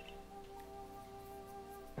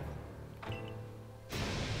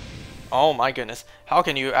 Oh my goodness, how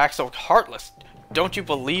can you act so heartless? Don't you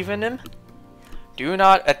believe in him? Do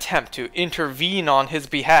not attempt to intervene on his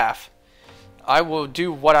behalf. I will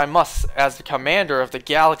do what I must as the commander of the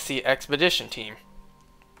Galaxy Expedition Team.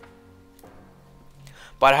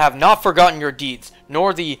 But I have not forgotten your deeds,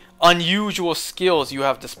 nor the unusual skills you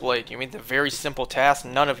have displayed. You mean the very simple task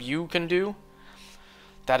none of you can do?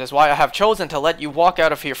 That is why I have chosen to let you walk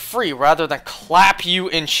out of here free rather than clap you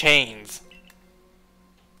in chains.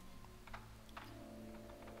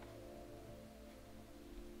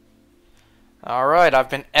 Alright,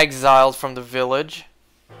 I've been exiled from the village.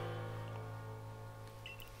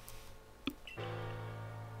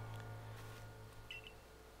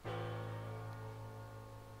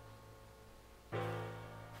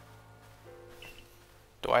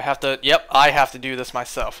 Do I have to? Yep, I have to do this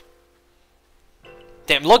myself.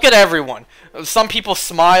 Damn, look at everyone. Some people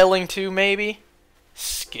smiling too, maybe?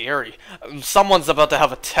 Scary. Someone's about to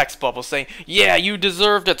have a text bubble saying, "Yeah, you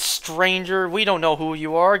deserved it, stranger. We don't know who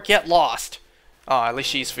you are. Get lost." Oh, at least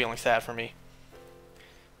she's feeling sad for me.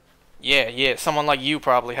 Yeah, someone like you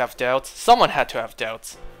probably have doubts. Someone had to have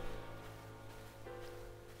doubts.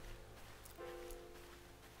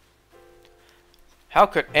 How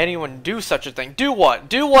could anyone do such a thing? Do what?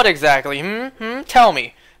 Do what exactly? Tell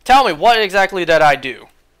me. Tell me, what exactly did I do?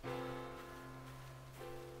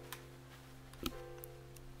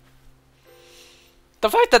 The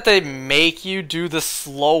fact that they make you do the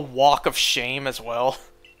slow walk of shame as well.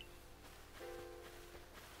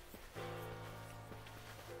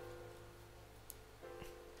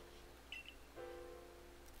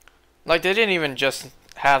 Like, they didn't even just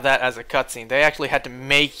have that as a cutscene. They actually had to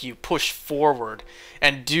make you push forward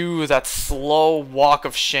and do that slow walk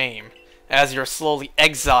of shame as you're slowly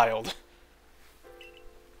exiled.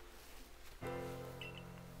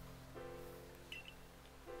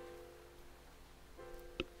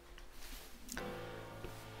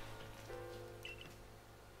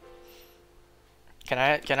 Can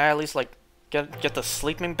I at least like get the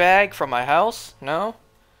sleeping bag from my house? No?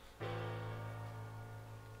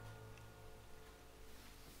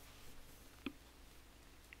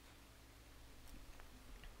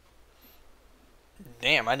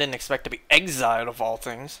 Damn, I didn't expect to be exiled of all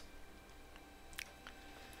things.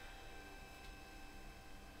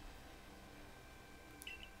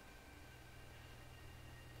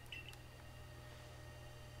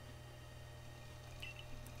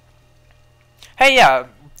 Hey, yeah,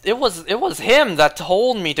 it was him that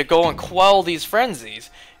told me to go and quell these frenzies,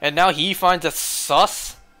 and now he finds it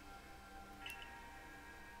sus?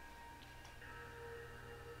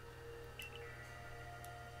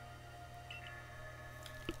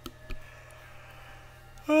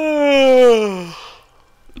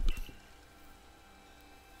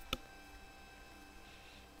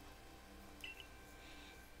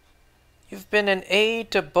 You've been an aid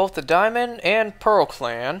to both the Diamond and Pearl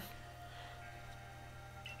clan.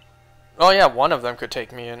 Oh yeah, one of them could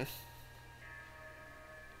take me in.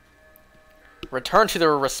 Return to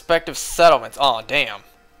their respective settlements. Aw, damn.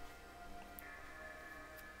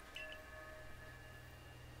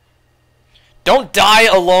 Don't die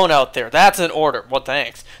alone out there. That's an order. Well,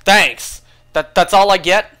 thanks. Thanks! That's all I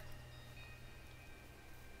get?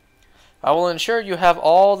 I will ensure you have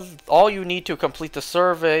all you need to complete the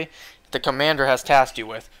survey the commander has tasked you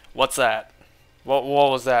with. What's that? What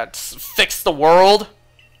was that? Fix the world?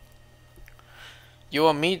 You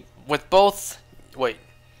will meet with both... Wait.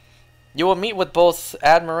 You will meet with both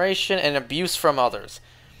admiration and abuse from others.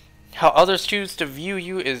 How others choose to view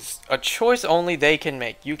you is a choice only they can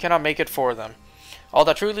make. You cannot make it for them. All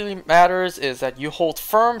that truly matters is that you hold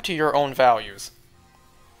firm to your own values.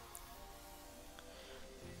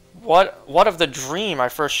 What of the dream I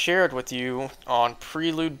first shared with you on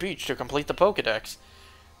Prelude Beach to complete the Pokédex?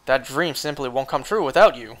 That dream simply won't come true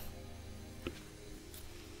without you.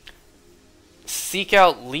 Seek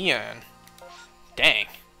out Leon. Dang.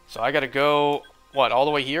 So I gotta go, what, all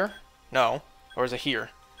the way here? No. Or is it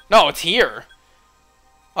here? No, it's here!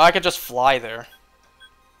 Oh, I could just fly there.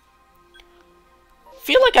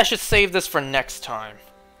 Feel like I should save this for next time.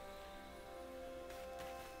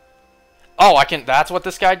 Oh, I can, that's what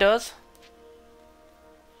this guy does?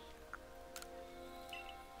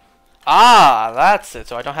 Ah, that's it.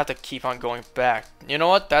 So I don't have to keep on going back. You know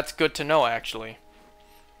what? That's good to know, actually.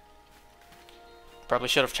 Probably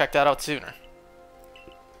should have checked that out sooner.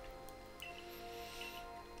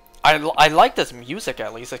 I like this music,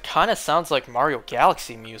 at least. It kind of sounds like Mario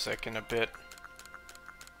Galaxy music in a bit.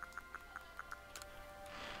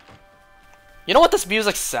 You know what this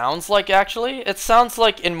music sounds like, actually? It sounds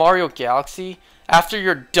like in Mario Galaxy, after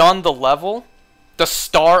you're done the level, the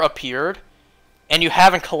star appeared, and you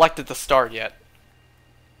haven't collected the star yet.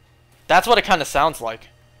 That's what it kind of sounds like.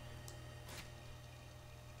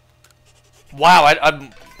 Wow,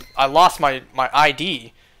 I lost my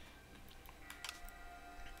ID.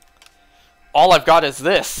 All I've got is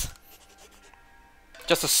this.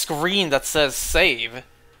 Just a screen that says save.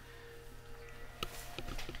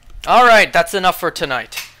 Alright, that's enough for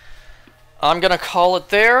tonight. I'm gonna call it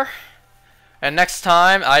there. And next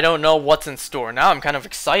time, I don't know what's in store. Now I'm kind of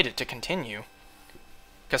excited to continue.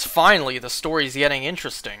 Because finally, the story's getting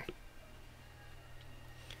interesting.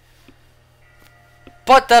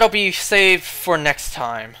 But that'll be saved for next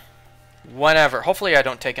time. Whenever. Hopefully I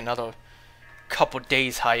don't take another couple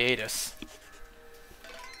days hiatus.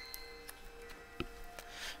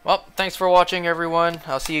 Well, thanks for watching, everyone.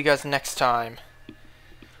 I'll see you guys next time.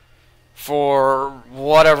 For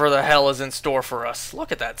whatever the hell is in store for us.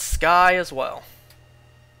 Look at that sky as well.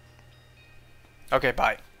 Okay,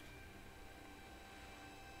 bye.